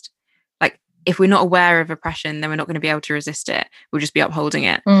it's just like, if we're not aware of oppression, then we're not going to be able to resist it. We'll just be upholding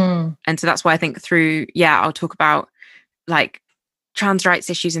it. And so that's why I think through, I'll talk about like trans rights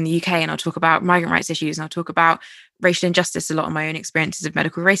issues in the UK, and I'll talk about migrant rights issues, and I'll talk about racial injustice, a lot of my own experiences of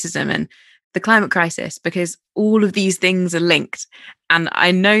medical racism and the climate crisis, because all of these things are linked. And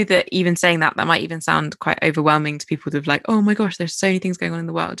I know that even saying that might even sound quite overwhelming to people of like, oh my gosh, there's so many things going on in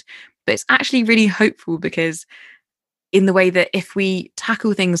the world. But it's actually really hopeful, because in the way that if we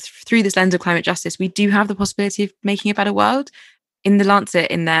tackle things through this lens of climate justice, we do have the possibility of making a better world. In the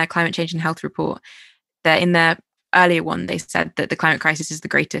Lancet, in their climate change and health report, in their earlier one, they said that the climate crisis is the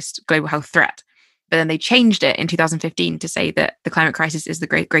greatest global health threat. But then they changed it in 2015 to say that the climate crisis is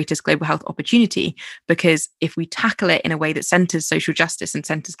the greatest global health opportunity, because if we tackle it in a way that centers social justice and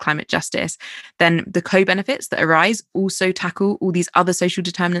centers climate justice, then the co-benefits that arise also tackle all these other social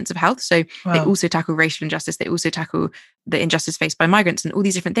determinants of health. So they also tackle racial injustice, they also tackle the injustice faced by migrants and all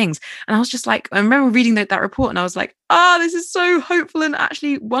these different things. And I was just like, I remember reading that report, and I was like, this is so hopeful and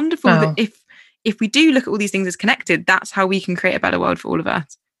actually wonderful that if we do look at all these things as connected, that's how we can create a better world for all of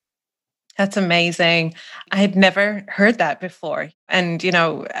us. That's amazing. I had never heard that before. And,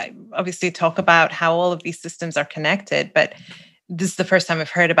 I obviously talk about how all of these systems are connected, but this is the first time I've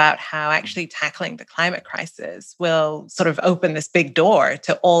heard about how actually tackling the climate crisis will sort of open this big door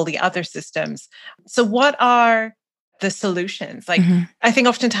to all the other systems. So what are the solutions? Like, I think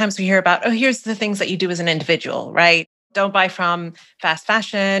oftentimes we hear about, here's the things that you do as an individual, right? Don't buy from fast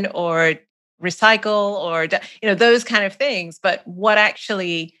fashion or recycle or, those kind of things. But what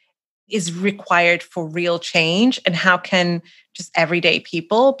actually is required for real change, and how can just everyday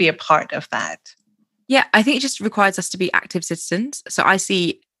people be a part of that? Yeah, I think it just requires us to be active citizens. So I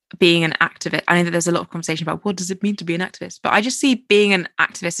see being an activist, I know that there's a lot of conversation about what does it mean to be an activist, but I just see being an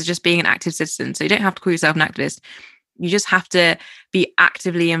activist as just being an active citizen. So you don't have to call yourself an activist. You just have to be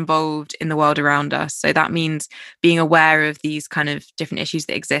actively involved in the world around us. So that means being aware of these kind of different issues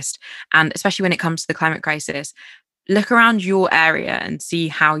that exist. And especially when it comes to the climate crisis, look around your area and see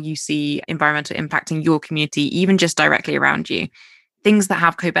how you see environmental impact in your community, even just directly around you. Things that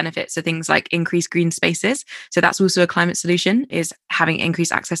have co-benefits are things like increased green spaces. So that's also a climate solution, is having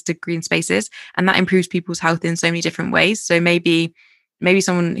increased access to green spaces. And that improves people's health in so many different ways. So maybe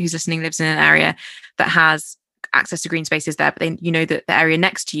someone who's listening lives in an area that has access to green spaces there, but then that the area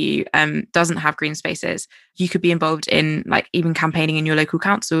next to you doesn't have green spaces. You could be involved in like even campaigning in your local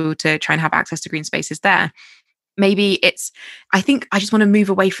council to try and have access to green spaces there. Maybe I think I just want to move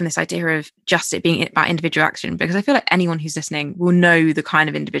away from this idea of just it being about individual action, because I feel like anyone who's listening will know the kind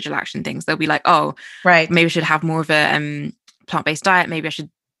of individual action things. They'll be like, maybe I should have more of a plant-based diet. Maybe I should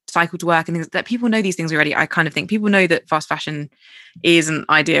cycle to work and things that people know these things already. I kind of think people know that fast fashion isn't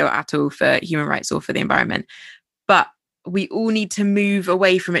ideal at all for human rights or for the environment. But we all need to move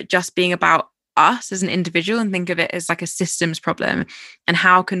away from it just being about us as an individual and think of it as like a systems problem, and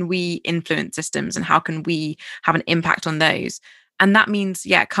how can we influence systems and how can we have an impact on those. And that means,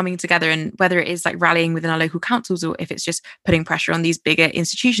 coming together, and whether it is like rallying within our local councils or if it's just putting pressure on these bigger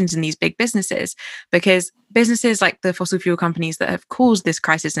institutions and these big businesses, because businesses like the fossil fuel companies that have caused this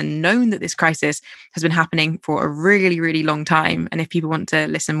crisis and known that this crisis has been happening for a really, really long time. And if people want to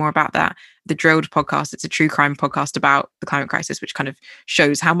listen more about that, the Drilled podcast, it's a true crime podcast about the climate crisis, which kind of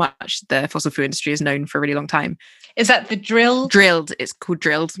shows how much the fossil fuel industry is known for a really long time. Is that the Drilled? Drilled. It's called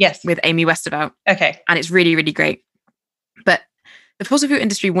Drilled. Yes. With Amy Westervelt. Okay. And it's really, really great. But the fossil fuel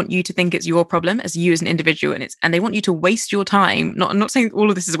industry want you to think it's your problem as you as an individual, and they want you to waste your time. I'm not saying all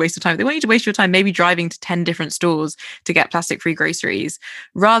of this is a waste of time. They want you to waste your time maybe driving to 10 different stores to get plastic-free groceries,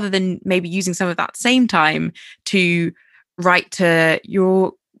 rather than maybe using some of that same time to write to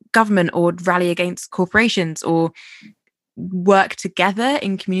your government or rally against corporations or work together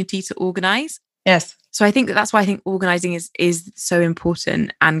in community to organize. Yes. So I think that's why I think organizing is so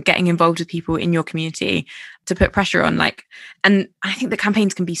important, and getting involved with people in your community to put pressure on. And I think the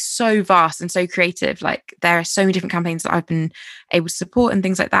campaigns can be so vast and so creative. Like, there are so many different campaigns that I've been able to support and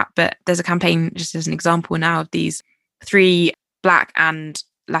things like that. But there's a campaign, just as an example now, of these 3 Black and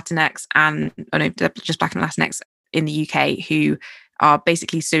Latinx just Black and Latinx in the UK who are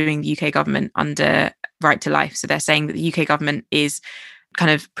basically suing the UK government under Right to Life. So they're saying that the UK government is kind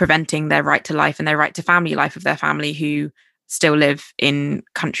of preventing their right to life and their right to family life of their family who still live in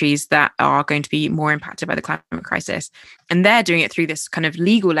countries that are going to be more impacted by the climate crisis. And they're doing it through this kind of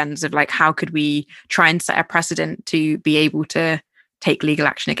legal lens of like, how could we try and set a precedent to be able to take legal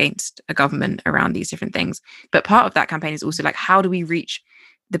action against a government around these different things. But part of that campaign is also like, how do we reach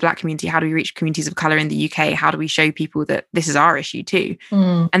the Black community? How do we reach communities of colour in the UK? How do we show people that this is our issue too?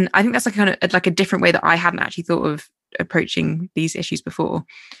 And I think that's like kind of like a different way that I hadn't actually thought of approaching these issues before.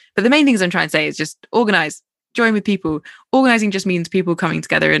 But the main things I'm trying to say is just organize, join with people. Organizing just means people coming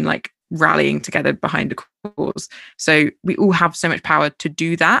together and like rallying together behind a cause. So we all have so much power to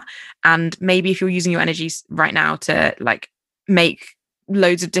do that. And maybe if you're using your energy right now to like make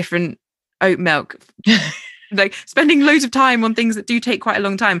loads of different oat milk, like spending loads of time on things that do take quite a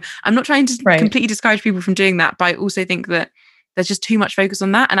long time. I'm not trying to completely discourage people from doing that, but I also think that there's just too much focus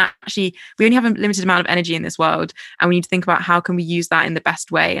on that. And actually, we only have a limited amount of energy in this world. And we need to think about how can we use that in the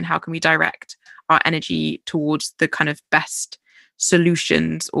best way, and how can we direct our energy towards the kind of best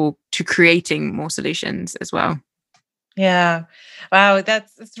solutions, or to creating more solutions as well. Yeah. Wow.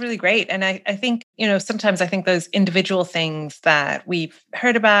 That's really great. And I think, sometimes I think those individual things that we've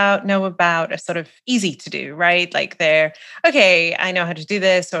heard about, know about, are sort of easy to do, right? Like they're, okay, I know how to do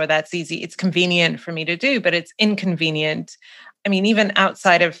this, or that's easy. It's convenient for me to do, but it's inconvenient. I mean, even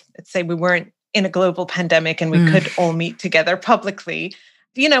outside of, let's say we weren't in a global pandemic and we could all meet together publicly,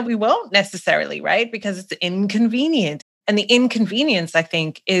 we won't necessarily, right? Because it's inconvenient. And the inconvenience, I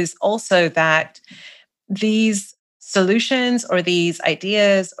think, is also that these solutions or these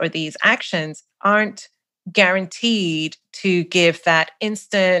ideas or these actions aren't guaranteed to give that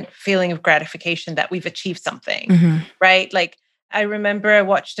instant feeling of gratification that we've achieved something, right? Like, I remember I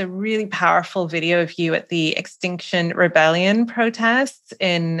watched a really powerful video of you at the Extinction Rebellion protests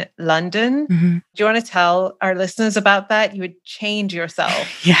in London. Do you want to tell our listeners about that? You would chained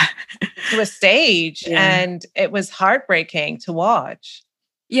yourself to a stage, and it was heartbreaking to watch.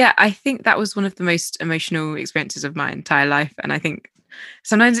 Yeah, I think that was one of the most emotional experiences of my entire life. And I think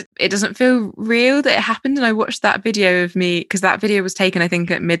sometimes it doesn't feel real that it happened. And I watched that video of me, because that video was taken, I think,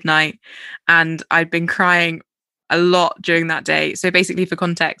 at midnight. And I'd been crying a lot during that day. So basically, for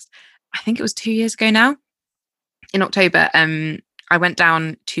context, I think it was 2 years ago now, in October, I went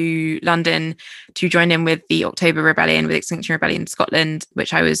down to London to join in with the October Rebellion, with Extinction Rebellion Scotland,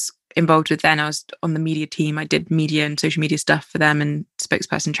 which I was involved with then. I was on the media team. I did media and social media stuff for them, and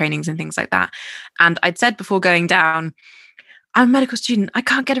spokesperson trainings and things like that. And I'd said before going down, I'm a medical student. I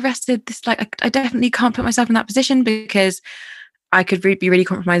can't get arrested. I definitely can't put myself in that position, because I could be really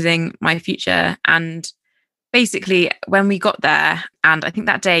compromising my future. And basically, when we got there, and I think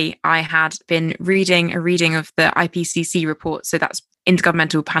that day I had been reading a reading of the IPCC report. So that's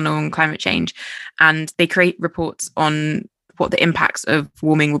Intergovernmental Panel on Climate Change. And they create reports on what the impacts of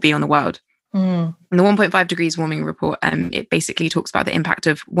warming will be on the world. And the 1.5 degrees warming report, it basically talks about the impact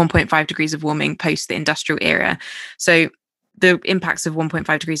of 1.5 degrees of warming post the industrial era. So the impacts of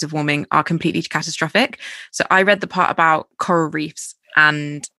 1.5 degrees of warming are completely catastrophic. So I read the part about coral reefs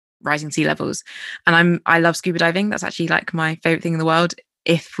and rising sea levels. And I love scuba diving. That's actually like my favorite thing in the world.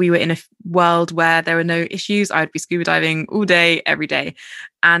 If we were in a world where there were no issues, I would be scuba diving all day, every day.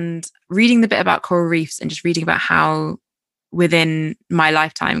 And reading the bit about coral reefs, and just reading about how within my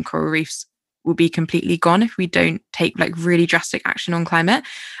lifetime, coral reefs will be completely gone if we don't take like really drastic action on climate.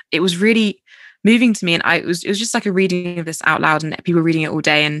 It was really moving to me. And it was just like a reading of this out loud, and people were reading it all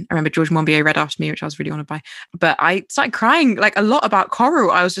day. And I remember George Monbiot read after me, which I was really honored by. But I started crying like a lot about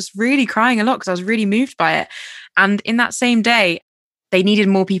Coral. I was just really crying a lot because I was really moved by it. And in that same day, they needed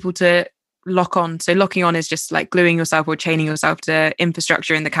more people to lock on. So locking on is just like gluing yourself or chaining yourself to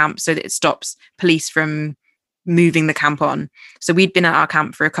infrastructure in the camp so that it stops police from moving the camp on. So we'd been at our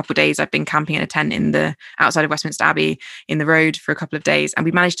camp for a couple of days. I've been camping in a tent in the outside of Westminster Abbey in the road for a couple of days, and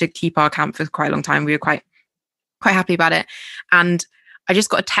we managed to keep our camp for quite a long time. We were quite happy about it. And I just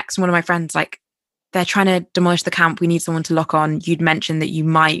got a text from one of my friends, like, they're trying to demolish the camp. We need someone to lock on. You'd mentioned that you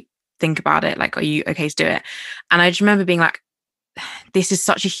might think about it. Like, are you okay to do it? And I just remember being like, this is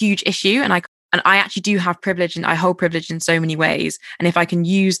such a huge issue. And I actually do have privilege, and I hold privilege in so many ways. And if I can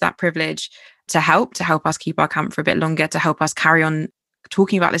use that privilege to help us keep our camp for a bit longer, to help us carry on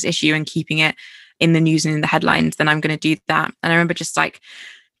talking about this issue and keeping it in the news and in the headlines, then I'm going to do that. And I remember just like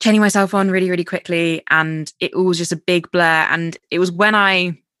chaining myself on really, really quickly. And it was just a big blur. And it was when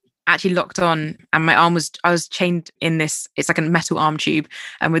I actually locked on, and I was chained in this, it's like a metal arm tube,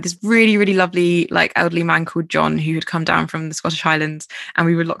 and with this really, really lovely like elderly man called John, who had come down from the Scottish Highlands, and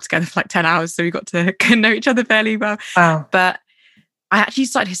we were locked together for like 10 hours. So we got to know each other fairly well. Wow. But I actually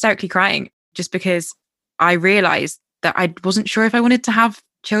started hysterically crying just because I realized that I wasn't sure if I wanted to have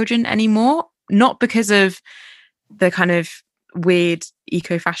children anymore, not because of the kind of weird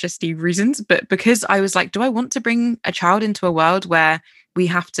eco-fascisty reasons, but because I was like, do I want to bring a child into a world where we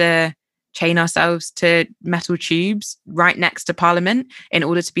have to chain ourselves to metal tubes right next to Parliament in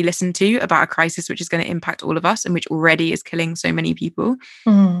order to be listened to about a crisis which is going to impact all of us and which already is killing so many people?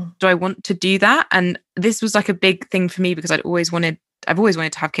 Do I want to do that? And this was like a big thing for me because I've always wanted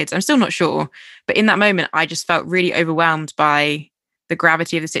to have kids. I'm still not sure, but in that moment I just felt really overwhelmed by the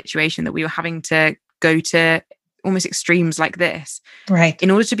gravity of the situation, that we were having to go to almost extremes like this, right,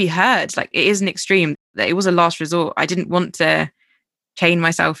 in order to be heard. Like, it is an extreme, that it was a last resort. I didn't want to chain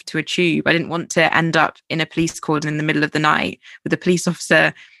myself to a tube. I didn't want to end up in a police cordon in the middle of the night with a police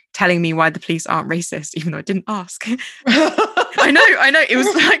officer telling me why the police aren't racist, even though I didn't ask. I know.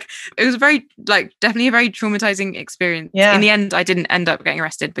 It was very, like, definitely a very traumatizing experience. Yeah. In the end, I didn't end up getting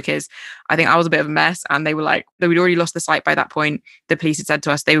arrested because I think I was a bit of a mess, and they were like, we'd already lost the site by that point. The police had said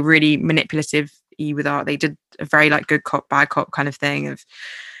to us, they were really manipulative they did a very like good cop, bad cop kind of thing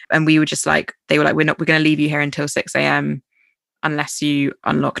and we were just like, they were like, we're going to leave you here until 6 a.m. unless you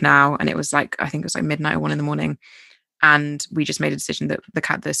unlock now. And it was like, I think it was like midnight or 1 a.m. And we just made a decision that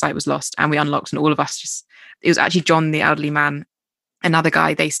the site was lost, and we unlocked, and all of us it was actually John, the elderly man, another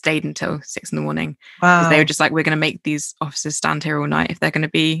guy, they stayed until 6 a.m. Wow. Because they were just like, we're going to make these officers stand here all night if they're going to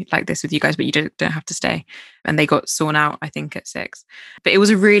be like this with you guys, but you don't have to stay. And they got sawn out, I think, at 6. But it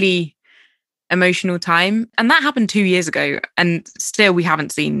was a really emotional time. And that happened 2 years ago. And still we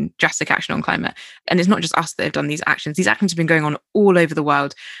haven't seen drastic action on climate. And it's not just us that have done these actions. These actions have been going on all over the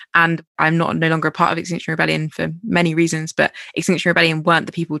world. And I'm no longer a part of Extinction Rebellion for many reasons, but Extinction Rebellion weren't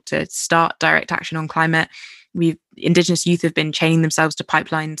the people to start direct action on climate. Indigenous youth have been chaining themselves to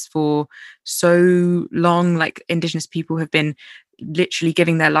pipelines for so long. Like, Indigenous people have been literally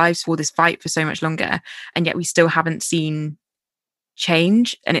giving their lives for this fight for so much longer. And yet we still haven't seen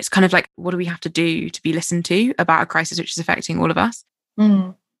change. And it's kind of like, what do we have to do to be listened to about a crisis which is affecting all of us?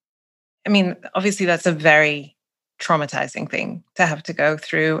 I mean, obviously that's a very traumatizing thing to have to go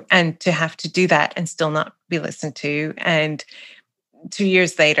through, and to have to do that and still not be listened to. And 2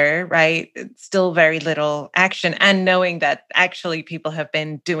 years later, right, it's still very little action. And knowing that actually people have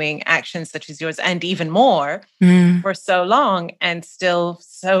been doing actions such as yours and even more for so long, and still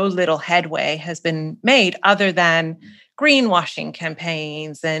so little headway has been made other than greenwashing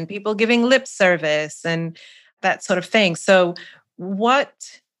campaigns and people giving lip service and that sort of thing. So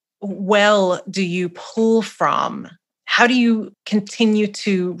what well do you pull from? How do you continue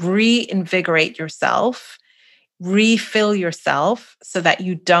to reinvigorate yourself, refill yourself, so that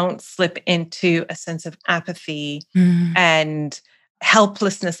you don't slip into a sense of apathy and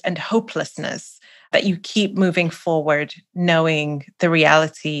helplessness and hopelessness, that you keep moving forward, knowing the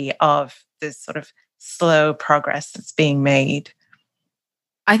reality of this sort of slow progress that's being made?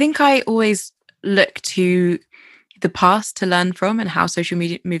 I think I always look to the past to learn from, and how social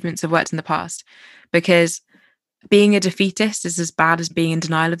media movements have worked in the past, because being a defeatist is as bad as being in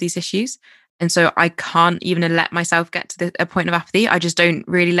denial of these issues. And so I can't even let myself get to a point of apathy. I just don't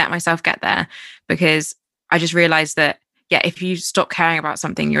really let myself get there, because I just realized that, yeah, if you stop caring about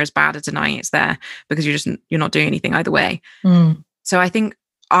something, you're as bad as denying it's there, because you're not doing anything either way. So I think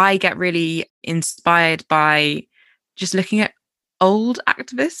I get really inspired by just looking at old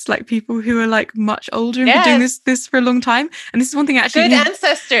activists, like people who are like much older and been doing Yes. this for a long time. And this is one thing actually. Good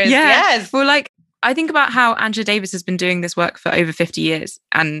ancestors. Yeah. Yes. Well, like I think about how Angela Davis has been doing this work for over 50 years,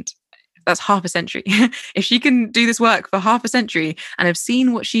 and that's half a century. If she can do this work for half a century and have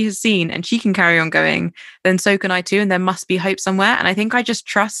seen what she has seen and she can carry on going, then so can I too. And there must be hope somewhere. And I think I just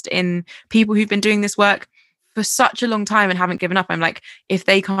trust in people who've been doing this work for such a long time and haven't given up. I'm like, if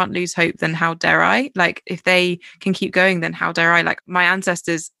they can't lose hope, then how dare I? Like, if they can keep going, then how dare I? Like, my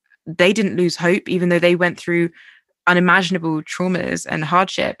ancestors, they didn't lose hope, even though they went through unimaginable traumas and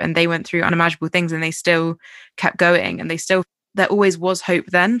hardship, and they went through unimaginable things, and they still kept going, and there always was hope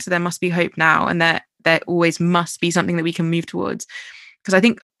then, so there must be hope now, and there always must be something that we can move towards. Because I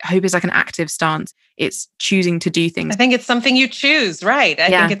think hope is like an active stance. It's choosing to do things. I think it's something you choose, right? I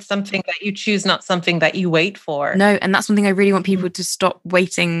think it's something that you choose, not something that you wait for. No, and that's something I really want people to stop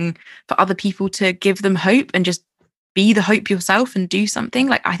waiting for other people to give them hope, and just be the hope yourself and do something.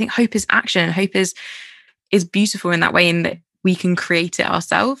 Like, I think hope is action. Hope is beautiful in that way, in that we can create it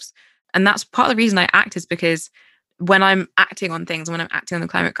ourselves. And that's part of the reason I act, is because when I'm acting on things, when I'm acting on the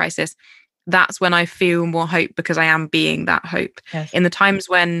climate crisis, that's when I feel more hope, because I am being that hope. Yes. In the times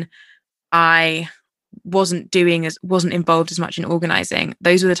when I wasn't involved as much in organizing,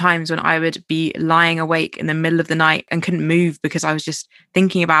 those were the times when I would be lying awake in the middle of the night and couldn't move, because I was just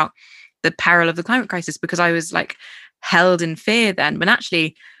thinking about the peril of the climate crisis, because I was like held in fear then. When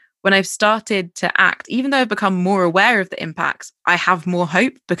actually, when I've started to act, even though I've become more aware of the impacts, I have more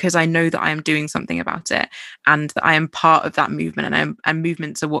hope, because I know that I am doing something about it, and that I am part of that movement, and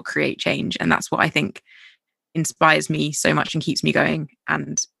movements are what create change. And that's what I think inspires me so much and keeps me going.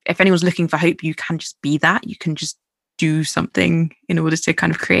 And if anyone's looking for hope, you can just be that. You can just do something in order to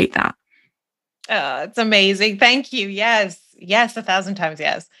kind of create that. Oh, it's amazing. Thank you. Yes. Yes. 1,000 times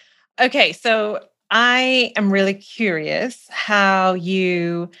yes. Okay. So I am really curious how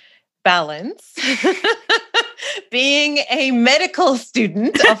you balance being a medical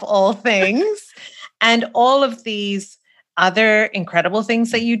student of all things and all of these other incredible things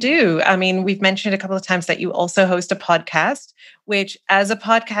that you do. I mean, we've mentioned a couple of times that you also host a podcast, which, as a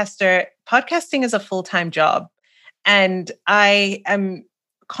podcaster, podcasting is a full-time job. And I am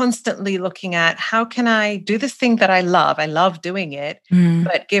constantly looking at, how can I do this thing that I love? I love doing it,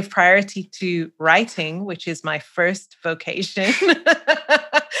 but give priority to writing, which is my first vocation.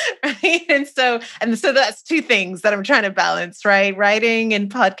 Right. And so that's two things that I'm trying to balance, right? Writing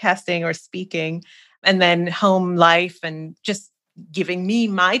and podcasting or speaking, and then home life and just giving me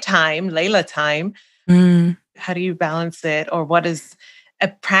my time, Layla time. How do you balance it? Or what does a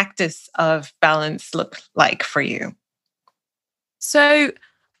practice of balance look like for you? So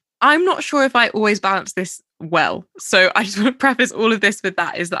I'm not sure if I always balance this well. So I just want to preface all of this with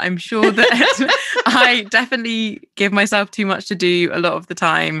that, is that I'm sure that I definitely give myself too much to do a lot of the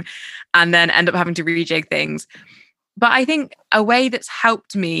time, and then end up having to rejig things. But I think a way that's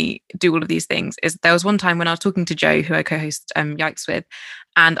helped me do all of these things is, there was one time when I was talking to Jo, who I co-host Yikes with,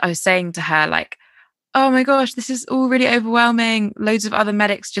 and I was saying to her, like, oh my gosh, this is all really overwhelming. Loads of other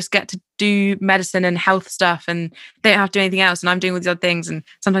medics just get to do medicine and health stuff, and they don't have to do anything else. And I'm doing all these other things. And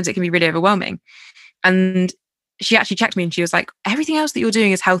sometimes it can be really overwhelming. And she actually checked me, and she was like, everything else that you're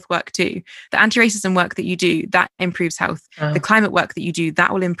doing is health work too. The anti-racism work that you do, that improves health. The climate work that you do,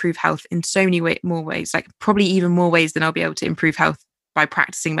 that will improve health in so many more ways, like probably even more ways than I'll be able to improve health by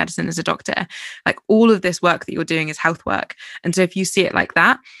practicing medicine as a doctor. Like, all of this work that you're doing is health work. And so if you see it like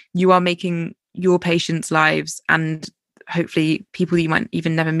that, you are making your patients' lives, and hopefully people that you might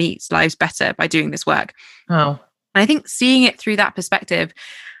even never meet's lives, better by doing this work. Oh. And I think seeing it through that perspective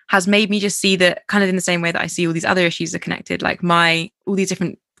has made me just see that, kind of in the same way that I see all these other issues are connected, like all these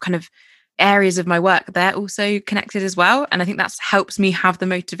different kind of areas of my work, they're also connected as well. And I think that helps me have the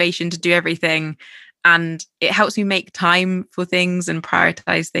motivation to do everything. And it helps me make time for things and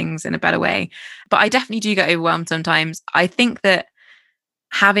prioritize things in a better way. But I definitely do get overwhelmed sometimes. I think that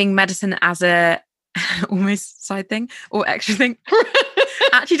having medicine as a almost side thing or extra thing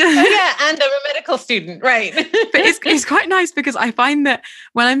actually does. Yeah, and I'm a medical student, right? But it's quite nice, because I find that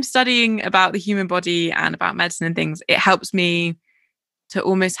when I'm studying about the human body and about medicine and things, it helps me to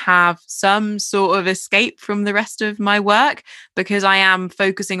almost have some sort of escape from the rest of my work, because I am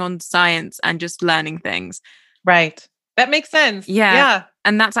focusing on science and just learning things. Right. That makes sense. Yeah.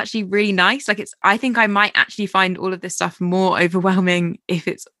 And that's actually really nice. Like, I think I might actually find all of this stuff more overwhelming if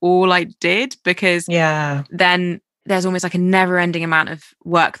it's all I did, because then there's almost like a never ending amount of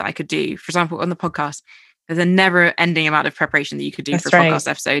work that I could do. For example, on the podcast, there's a never ending amount of preparation that you could do for a podcast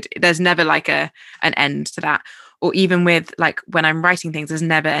episode. There's never like an end to that. Or even with, like, when I'm writing things, there's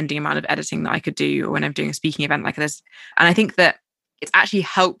never ending amount of editing that I could do, or when I'm doing a speaking event like this. And I think that it's actually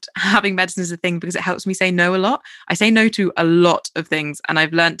helped having medicine as a thing because it helps me say no a lot. I say no to a lot of things, and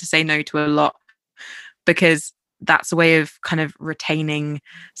I've learned to say no to a lot because that's a way of kind of retaining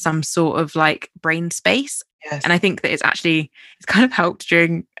some sort of like brain space. Yes. And I think that it's kind of helped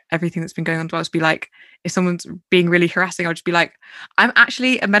during everything that's been going on as well, to be like, if someone's being really harassing, I'll just be like, I'm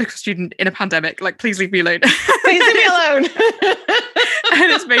actually a medical student in a pandemic. Like, please leave me alone. Please leave me alone.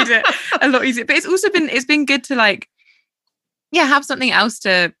 And it's made it a lot easier. But it's been good to like, yeah, have something else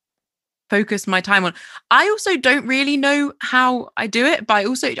to focus my time on. I also don't really know how I do it, but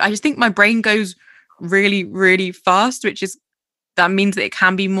I just think my brain goes really, really fast, that means that it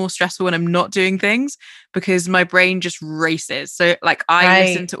can be more stressful when I'm not doing things because my brain just races. So like I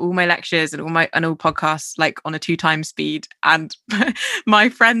listen to all my lectures and all podcasts like on a 2x speed. And my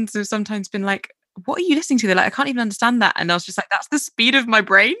friends have sometimes been like, what are you listening to? They're like, I can't even understand that. And I was just like, that's the speed of my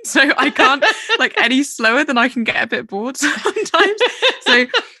brain. So I can't like any slower than I can get a bit bored sometimes. So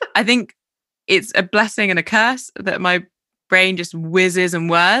I think it's a blessing and a curse that my brain just whizzes and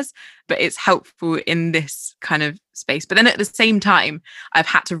whirs, but it's helpful in this kind of space. But then at the same time, I've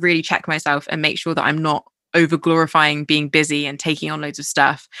had to really check myself and make sure that I'm not over glorifying being busy and taking on loads of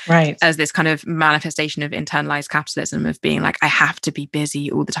stuff as this kind of manifestation of internalized capitalism of being like, I have to be busy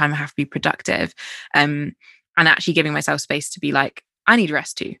all the time. I have to be productive. And actually giving myself space to be like, I need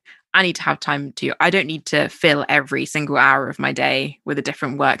rest too. I need to have time to, I don't need to fill every single hour of my day with a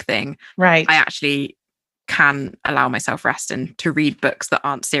different work thing. Right. I actually can allow myself rest and to read books that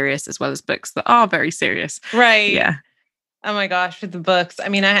aren't serious as well as books that are very serious. Right. Yeah. Oh my gosh, with the books. I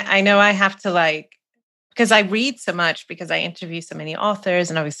mean, I know I have to like, because I read so much, because I interview so many authors,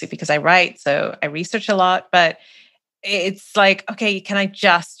 and obviously because I write, so I research a lot, but it's like, okay, can I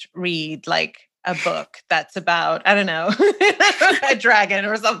just read like a book that's about, I don't know, a dragon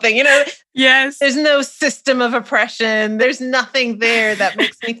or something, you know? Yes. There's no system of oppression. There's nothing there that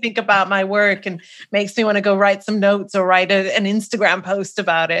makes me think about my work and makes me want to go write some notes or write an Instagram post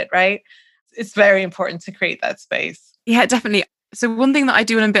about it, right? It's very important to create that space. Yeah, definitely. So one thing that I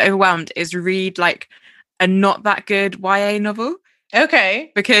do when I'm a bit overwhelmed is read like a not that good YA novel.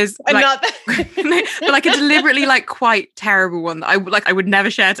 Okay. Because like, but like a deliberately like quite terrible one that I would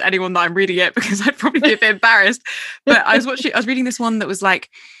never share to anyone that I'm reading it because I'd probably be a bit embarrassed. But I was reading this one that was like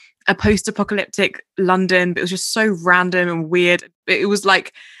a post-apocalyptic London, but it was just so random and weird. It was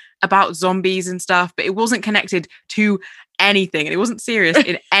like about zombies and stuff, but it wasn't connected to anything and it wasn't serious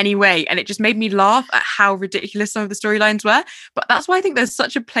in any way. And it just made me laugh at how ridiculous some of the storylines were. But that's why I think there's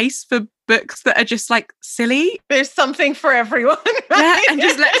such a place for books that are just like silly. There's something for everyone. Right? Yeah, and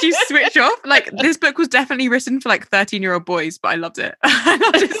just lets you switch off. Like this book was definitely written for like 13-year-old boys, but I loved it. I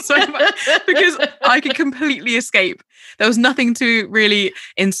loved it so much because I could completely escape. There was nothing to really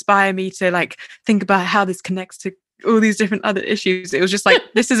inspire me to like think about how this connects to all these different other issues. It was just like,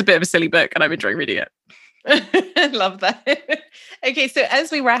 this is a bit of a silly book and I'm enjoying reading it. I love that. Okay, so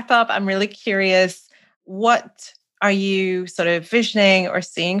as we wrap up, I'm really curious, what are you sort of visioning or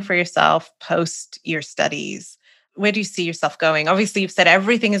seeing for yourself post your studies? Where do you see yourself going? Obviously, you've said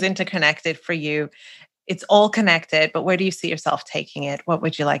everything is interconnected for you. It's all connected, but where do you see yourself taking it? What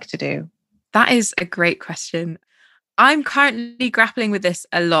would you like to do? That is a great question. I'm currently grappling with this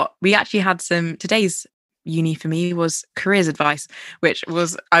a lot. We actually had today's uni for me was careers advice, which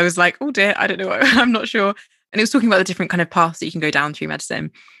was, I was like, oh dear, I don't know, I'm not sure. And it was talking about the different kind of paths that you can go down through medicine.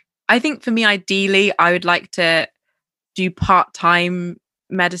 I think for me, ideally, I would like to do part-time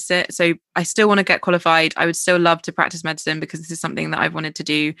medicine. So I still want to get qualified. I would still love to practice medicine because this is something that I've wanted to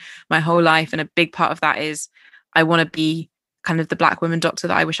do my whole life. And a big part of that is I want to be kind of the Black woman doctor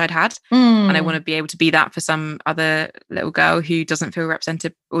that I wish I'd had. And I want to be able to be that for some other little girl who doesn't feel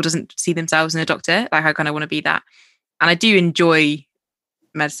represented or doesn't see themselves in a doctor. Like I kind of want to be that. And I do enjoy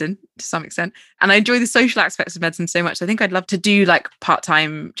medicine to some extent. And I enjoy the social aspects of medicine so much. I think I'd love to do like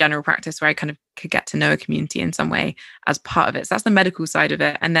part-time general practice where I kind of could get to know a community in some way as part of it. So that's the medical side of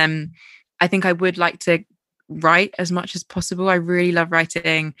it. And then I think I would like to write as much as possible. I really love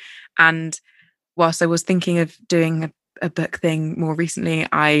writing. And whilst I was thinking of doing a book thing more recently,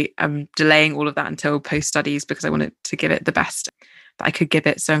 I am delaying all of that until post-studies because I wanted to give it the best that I could give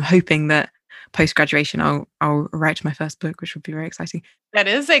it. So I'm hoping that post-graduation I'll write my first book, which would be very exciting. That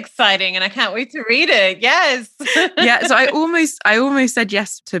is exciting, and I can't wait to read it. Yes. Yeah, so I almost said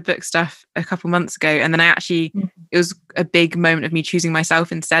yes to book stuff a couple months ago, and then it was a big moment of me choosing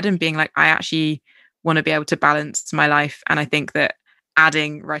myself instead and being like, I actually want to be able to balance my life, and I think that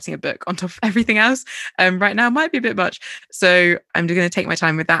adding writing a book on top of everything else right now might be a bit much. So I'm going to take my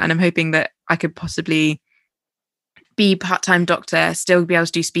time with that, and I'm hoping that I could possibly be part-time doctor, still be able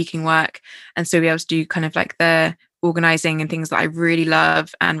to do speaking work and still be able to do kind of like the organizing and things that I really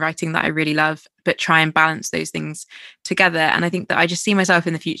love and writing that I really love, but try and balance those things together. And I think that I just see myself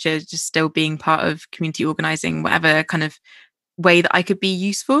in the future just still being part of community organizing, whatever kind of way that I could be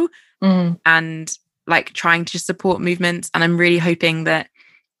useful, and like trying to support movements. And I'm really hoping that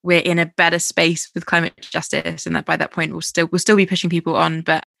we're in a better space with climate justice, and that by that point we'll still be pushing people on,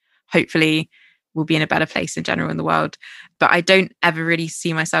 but hopefully we'll be in a better place in general in the world. But I don't ever really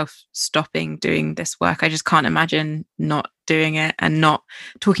see myself stopping doing this work. I just can't imagine not doing it and not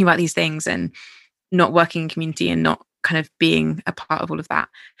talking about these things and not working in community and not kind of being a part of all of that.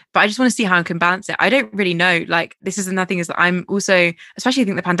 But I just want to see how I can balance it. I don't really know. Like, this is another thing, is that I'm also, especially I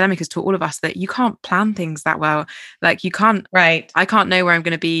think the pandemic has taught all of us that you can't plan things that well. Like, you can't, Right. I can't know where I'm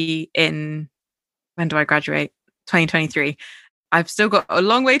going to be in, when do I graduate? 2023. I've still got a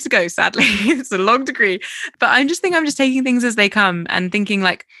long way to go, sadly. It's a long degree. But I'm just taking things as they come and thinking,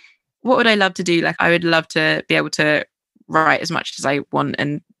 like, what would I love to do? Like, I would love to be able to write as much as I want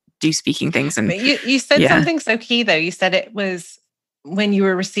and do speaking things. And but you said something so key, though. You said it was when you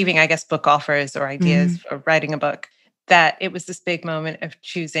were receiving, I guess, book offers or ideas for writing a book, that it was this big moment of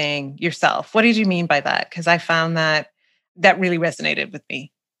choosing yourself. What did you mean by that? Because I found that really resonated with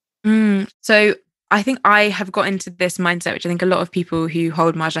me. So I think I have got into this mindset, which I think a lot of people who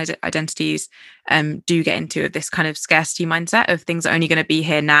hold marginalized identities do get into, this kind of scarcity mindset of things are only going to be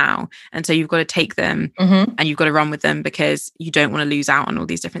here now. And so you've got to take them and you've got to run with them because you don't want to lose out on all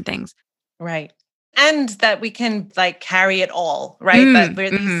these different things. Right. And that we can like carry it all, right? That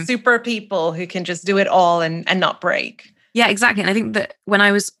we're these super people who can just do it all and not break. Yeah, exactly. And I think that when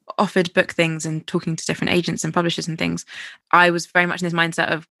I was offered book things and talking to different agents and publishers and things, I was very much in this mindset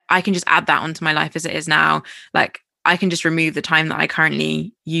of, I can just add that onto my life as it is now. Like, I can just remove the time that I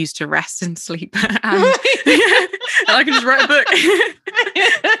currently use to rest and sleep. And I can just write a book.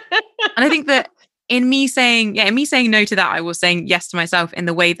 And I think that in me saying no to that, I was saying yes to myself in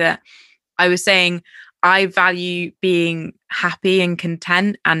the way that I was saying, I value being happy and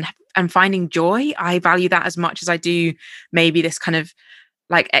content and finding joy. I value that as much as I do maybe this kind of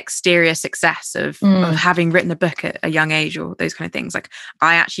like exterior success of having written a book at a young age or those kind of things. Like,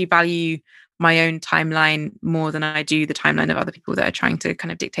 I actually value my own timeline more than I do the timeline of other people that are trying to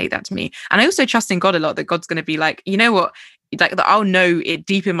kind of dictate that to me. And I also trust in God a lot, that God's going to be like, you know what, like, that I'll know it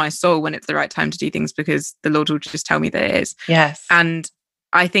deep in my soul when it's the right time to do things, because the Lord will just tell me that it is. Yes. And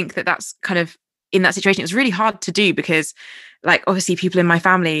I think that that's kind of, in that situation, it was really hard to do because, like, obviously people in my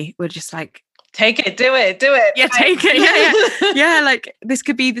family were just like, take it, do it. Yeah, take it. Yeah. Like, this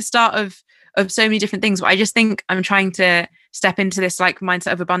could be the start of so many different things. But I just think I'm trying to step into this like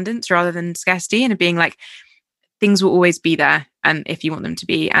mindset of abundance rather than scarcity, and being like, things will always be there. And if you want them to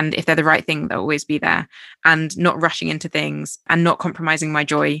be, and if they're the right thing, they'll always be there, and not rushing into things and not compromising my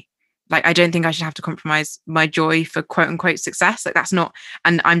joy. Like, I don't think I should have to compromise my joy for quote unquote success. Like, that's not,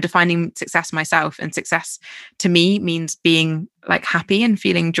 and I'm defining success myself, and success to me means being like happy and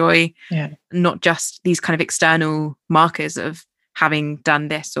feeling joy, not just these kind of external markers of having done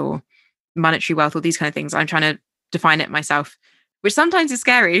this or monetary wealth or these kind of things. I'm trying to define it myself, which sometimes is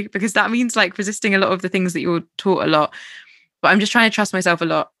scary because that means like resisting a lot of the things that you're taught a lot. But I'm just trying to trust myself a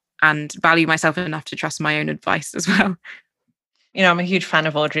lot and value myself enough to trust my own advice as well. You know, I'm a huge fan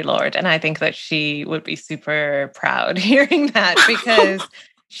of Audre Lorde, and I think that she would be super proud hearing that, because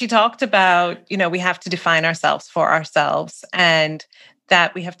she talked about, you know, we have to define ourselves for ourselves, and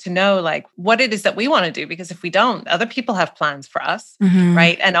that we have to know like what it is that we want to do, because if we don't, other people have plans for us,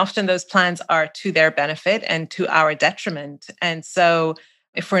 right? And often those plans are to their benefit and to our detriment. And so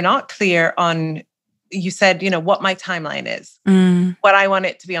if we're not clear on, you said, you know, what my timeline is, what I want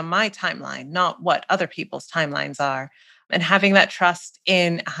it to be on my timeline, not what other people's timelines are. And having that trust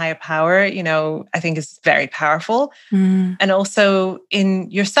in a higher power, you know, I think is very powerful. And also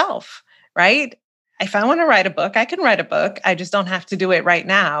in yourself, right? If I want to write a book, I can write a book. I just don't have to do it right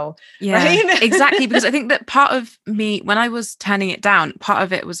now. Yeah, right? Exactly. Because I think that part of me, when I was turning it down, part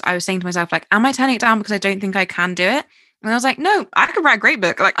of it was I was saying to myself, like, am I turning it down because I don't think I can do it? And I was like, no, I could write a great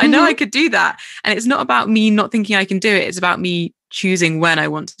book. Like, I know I could do that. And it's not about me not thinking I can do it. It's about me choosing when I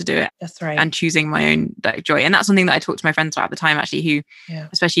want to do it. That's right. And choosing my own like joy. And that's something that I talked to my friends about at the time, actually, who,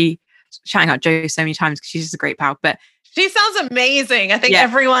 especially shouting out Jo so many times because she's just a great pal. But she sounds amazing. I think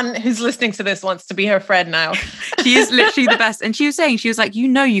everyone who's listening to this wants to be her friend now. She is literally the best. And she was saying, she was like, you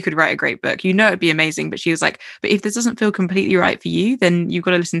know, you could write a great book. You know, it'd be amazing. But she was like, but if this doesn't feel completely right for you, then you've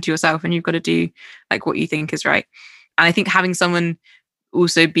got to listen to yourself and you've got to do like what you think is right. And I think having someone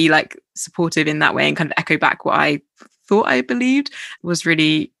also be like supportive in that way and kind of echo back what I thought I believed was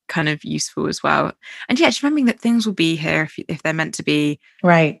really kind of useful as well. And yeah, just remembering that things will be here if they're meant to be.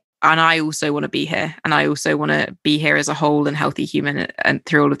 Right. And I also want to be here. And I also want to be here as a whole and healthy human and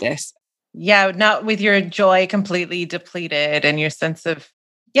through all of this. Yeah, not with your joy completely depleted and your sense of,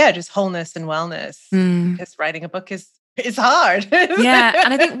 just wholeness and wellness. Because writing a book is hard. Yeah.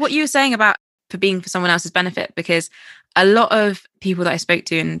 And I think what you were saying about for someone else's benefit, because a lot of people that I spoke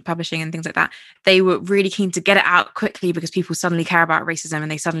to in publishing and things like that, they were really keen to get it out quickly because people suddenly care about racism and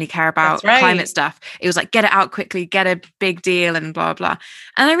they suddenly care about climate stuff. It was like, get it out quickly, get a big deal and blah, blah.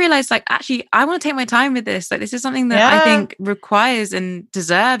 And I realized like, actually, I want to take my time with this. Like, this is something that I think requires and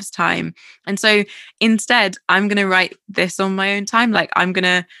deserves time. And so instead, I'm going to write this on my own time. Like I'm going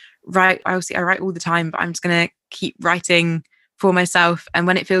to write, I write all the time, but I'm just going to keep writing for myself. And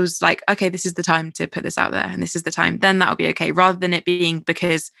when it feels like, okay, this is the time to put this out there and this is the time, then that'll be okay. Rather than it being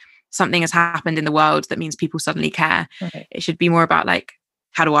because something has happened in the world that means people suddenly care. Okay. It should be more about like,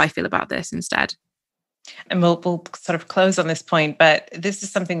 how do I feel about this instead? And we'll sort of close on this point, but this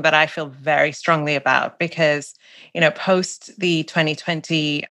is something that I feel very strongly about because, post the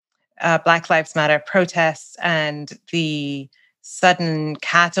 2020 Black Lives Matter protests and the sudden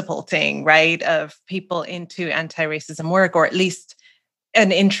catapulting, right, of people into anti-racism work, or at least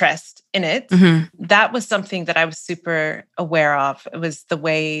an interest in it. That was something that I was super aware of. It was the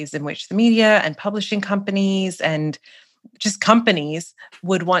ways in which the media and publishing companies and just companies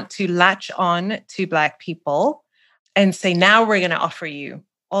would want to latch on to Black people and say, now we're going to offer you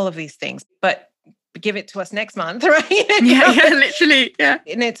all of these things, but give it to us next month, right? Yeah, literally. Yeah.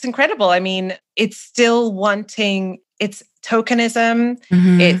 And it's incredible. I mean, it's still wanting, it's tokenism,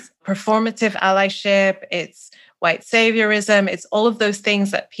 it's performative allyship, it's white saviorism, it's all of those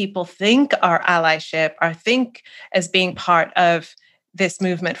things that people think are allyship, or think as being part of this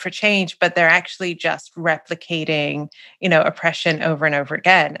movement for change, but they're actually just replicating, oppression over and over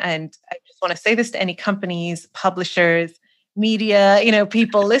again. And I just want to say this to any companies, publishers, media,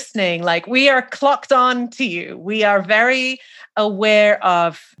 people listening, like we are clocked on to you. We are very aware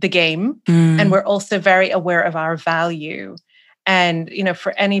of the game and we're also very aware of our value. And,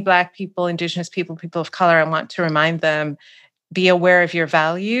 for any Black people, Indigenous people, people of color, I want to remind them, be aware of your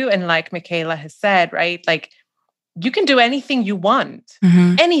value. And like Michaela has said, right? Like you can do anything you want,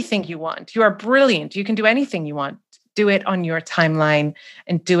 anything you want. You are brilliant. You can do anything you want. Do it on your timeline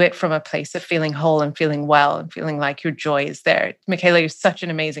and do it from a place of feeling whole and feeling well and feeling like your joy is there. Michaela, you're such an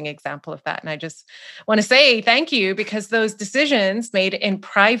amazing example of that. And I just want to say thank you, because those decisions made in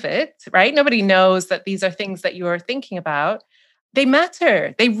private, right? Nobody knows that these are things that you are thinking about. They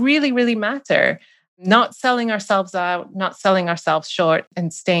matter. They really, really matter. Not selling ourselves out, not selling ourselves short,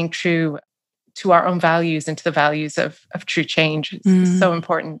 and staying true to our own values and to the values of true change. It's so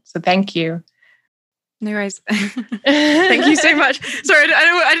important. So thank you. No worries. Thank you so much. Sorry,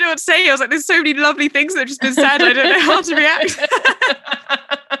 I don't know what to say. I was like, there's so many lovely things that have just been said. I don't know how to react.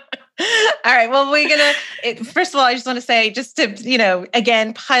 All right. Well, first of all, I just want to say, just to,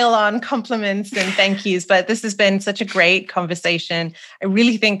 again, pile on compliments and thank yous, but this has been such a great conversation. I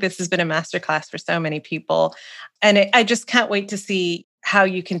really think this has been a masterclass for so many people. And I just can't wait to see how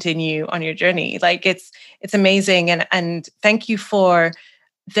you continue on your journey. Like it's amazing. And thank you for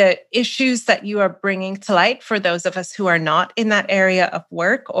the issues that you are bringing to light for those of us who are not in that area of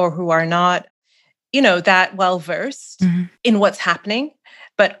work, or who are not, that well-versed in what's happening,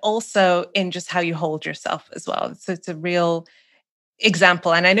 but also in just how you hold yourself as well. So it's a real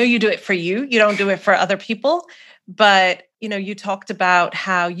example. And I know you do it for you. You don't do it for other people, but, you talked about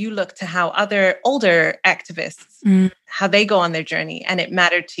how you look to how other older activists, how they go on their journey, and it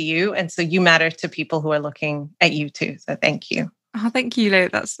mattered to you. And so you matter to people who are looking at you too. So thank you. Oh, thank you, Lo.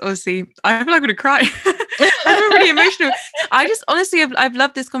 That's honestly, I feel like I'm going to cry. I'm really emotional. I just honestly, I've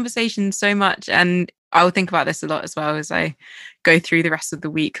loved this conversation so much, and I will think about this a lot as well as I go through the rest of the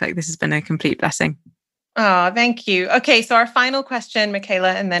week. Like this has been a complete blessing. Oh, thank you. Okay, so our final question,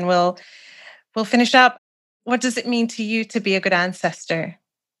 Michaela, and then we'll finish up. What does it mean to you to be a good ancestor?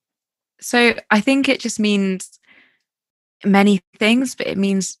 So I think it just means many things, but it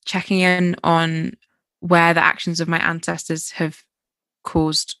means checking in on where the actions of my ancestors have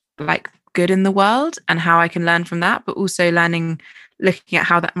caused like good in the world and how I can learn from that, but also looking at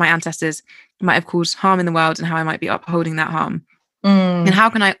how that my ancestors might have caused harm in the world and how I might be upholding that harm. And how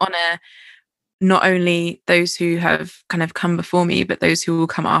can I honor not only those who have kind of come before me, but those who will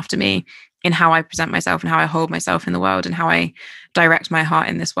come after me in how I present myself and how I hold myself in the world and how I direct my heart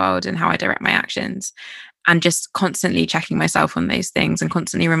in this world and how I direct my actions. And just constantly checking myself on those things and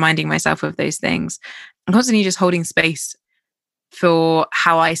constantly reminding myself of those things and constantly just holding space for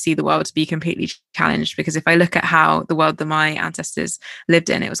how I see the world to be completely challenged. Because if I look at how the world that my ancestors lived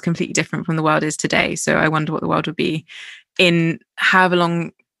in, it was completely different from the world is today. So I wonder what the world would be in however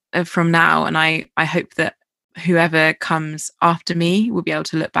long from now. And I hope that whoever comes after me will be able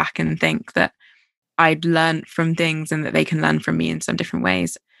to look back and think that I'd learned from things and that they can learn from me in some different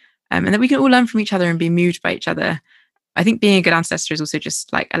ways. And that we can all learn from each other and be moved by each other. I think being a good ancestor is also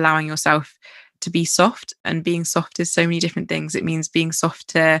just like allowing yourself to be soft, and being soft is so many different things. It means being soft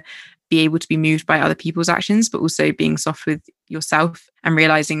to be able to be moved by other people's actions, but also being soft with yourself and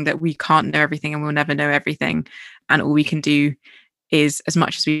realizing that we can't know everything and we'll never know everything. And all we can do is as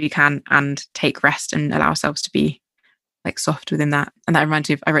much as we can and take rest and allow ourselves to be like soft within that. And that reminds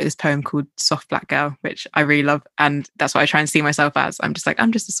me of, I wrote this poem called Soft Black Girl, which I really love. And that's what I try and see myself as. I'm just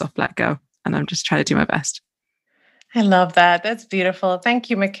a soft black girl, and I'm just trying to do my best. I love that. That's beautiful. Thank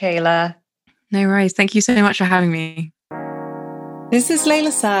you, Michaela. No worries. Thank you so much for having me. This is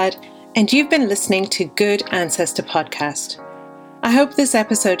Layla Saad, and you've been listening to Good Ancestor Podcast. I hope this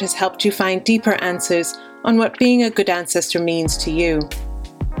episode has helped you find deeper answers on what being a good ancestor means to you.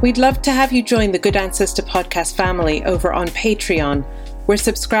 We'd love to have you join the Good Ancestor Podcast family over on Patreon, where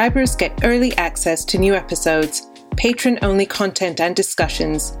subscribers get early access to new episodes, patron-only content and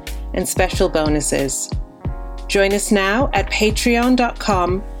discussions, and special bonuses. Join us now at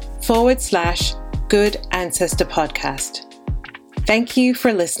patreon.com/Good Ancestor Podcast. Thank you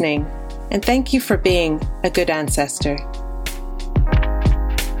for listening, and thank you for being a good ancestor.